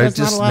is. I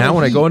just now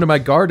when I go into my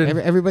garden,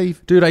 everybody,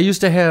 dude, I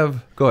used to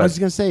have. Go ahead. I was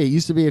gonna say, it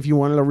used to be if you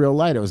wanted a real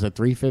light, it was a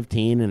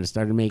 315, and it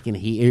started making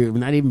heat.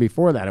 Not even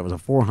before that, it was a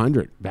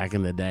 400 back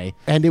in the day,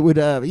 and it would,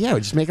 it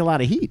would just make a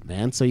lot of heat,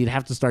 man. So you'd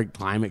have to start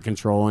climate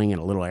controlling and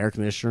a little air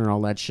conditioner and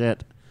all that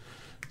shit.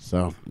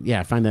 So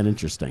yeah, I find that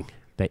interesting.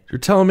 You're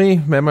telling me,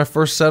 man, my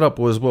first setup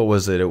was, what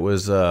was it? It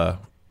was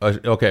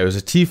it was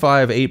a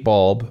T5 8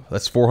 bulb.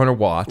 That's 400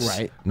 watts,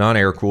 right?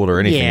 Non-air cooled or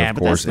anything, of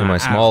course. In my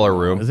smaller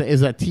room, is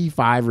a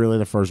T5 really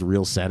the first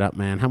real setup,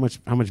 man? How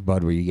much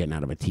bud were you getting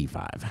out of a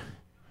T5?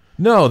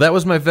 No, that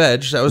was my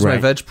veg. That was my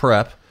veg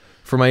prep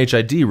for my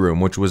HID room,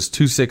 which was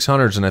 2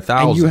 600s and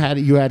 1,000. And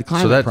you had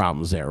climate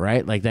problems there,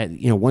 right? Like that,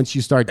 once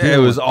you start doing it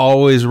was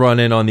always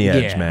running on the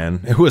edge,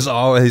 man. It was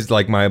always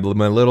like my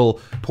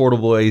little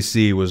portable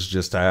AC was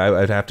just,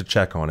 I'd have to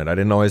check on it. I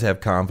didn't always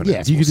have confidence.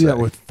 Yeah, if you could do that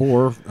with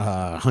 4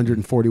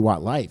 140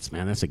 watt lights,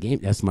 man, that's a game.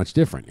 That's much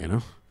different,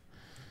 I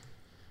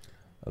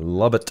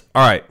love it.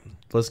 All right,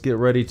 let's get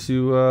ready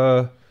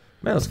to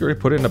let's get ready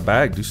to put it in a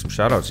bag. Do some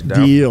shout outs.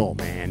 Deal,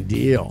 man,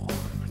 deal.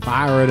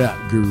 Fire it up,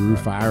 Guru.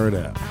 Fire it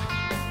up.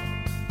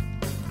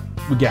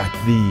 We got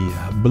the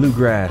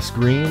Bluegrass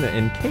Green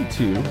and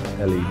K2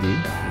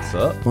 LED. What's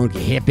up? Funky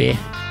Hippie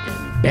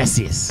and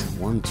Bessius.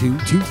 1, 2,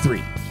 2,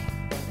 3.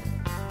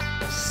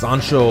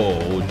 Sancho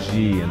OG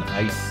and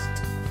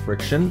Iced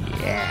Friction.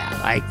 Yeah,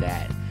 I like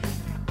that.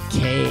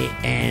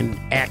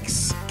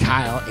 KNX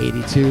Kyle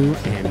 82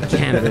 and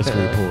Cannabis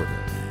Reporter.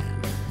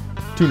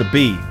 Tuna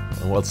B.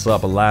 What's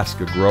up,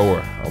 Alaska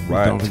Grower? All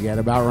right. Don't forget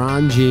about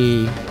Ron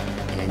G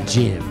and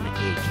Jim,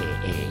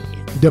 a.k.a.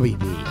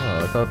 WB.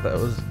 Oh, I thought that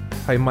was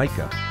Hi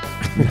Micah.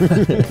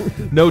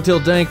 No Till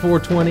Dank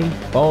 420,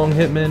 Bong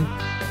Hitman,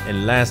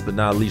 and last but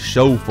not least,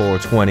 Show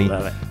 420.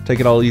 Love it.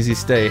 Take it all easy,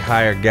 stay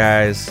higher,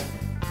 guys.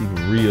 Keep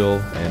it real,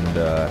 and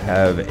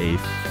have a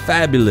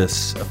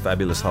fabulous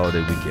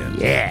holiday weekend.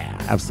 Yeah,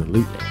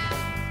 absolutely.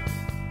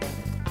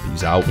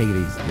 Peace out. Take it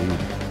easy, dude.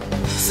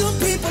 Some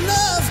people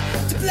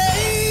love to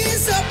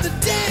blaze up the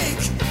dank.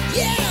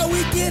 Yeah,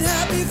 we get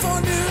happy for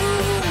noon.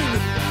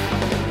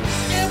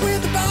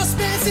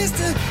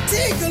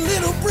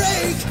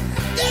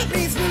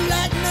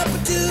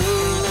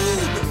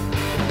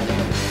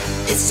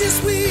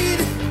 just weed.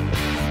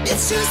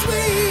 It's just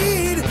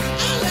weed.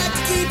 I like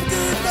to keep a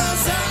good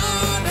buzz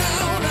on.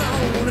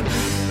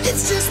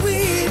 It's just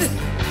weed.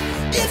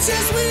 It's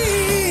just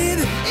weed.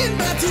 In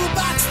my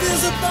toolbox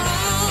there's a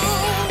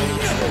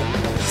bone.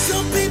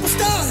 Some people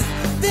start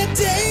their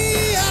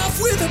day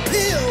off with a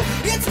pill.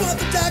 It's what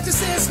the doctor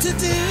says to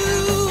do.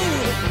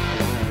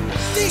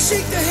 They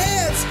shake their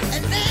heads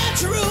at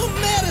natural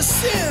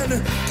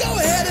medicine. Go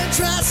ahead and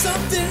try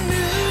something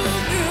new.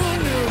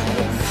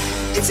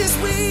 It's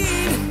just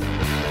weed.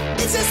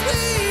 It's just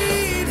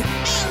weed.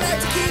 I like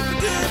to keep a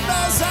good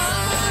buzz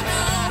on.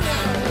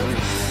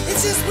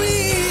 It's just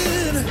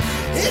weed.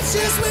 It's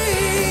just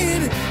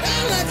weed. I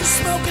like to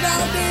smoke it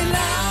all day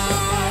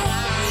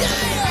long.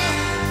 Yeah.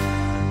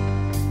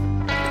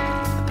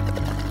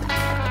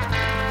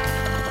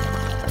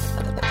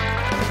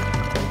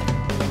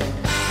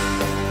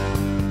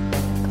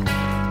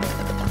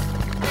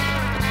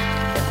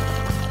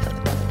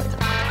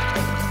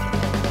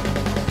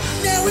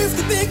 If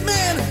the big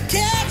man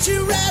catch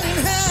you riding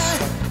high,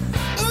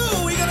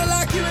 oh, we gonna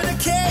lock you in a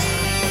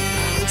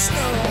cage.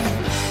 No,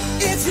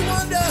 if you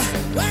wonder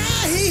why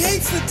he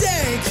hates the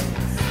dank,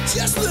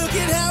 just look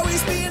at how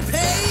he's being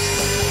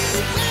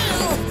paid.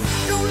 Now,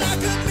 don't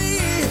lock up me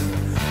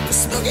for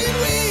smoking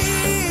weed.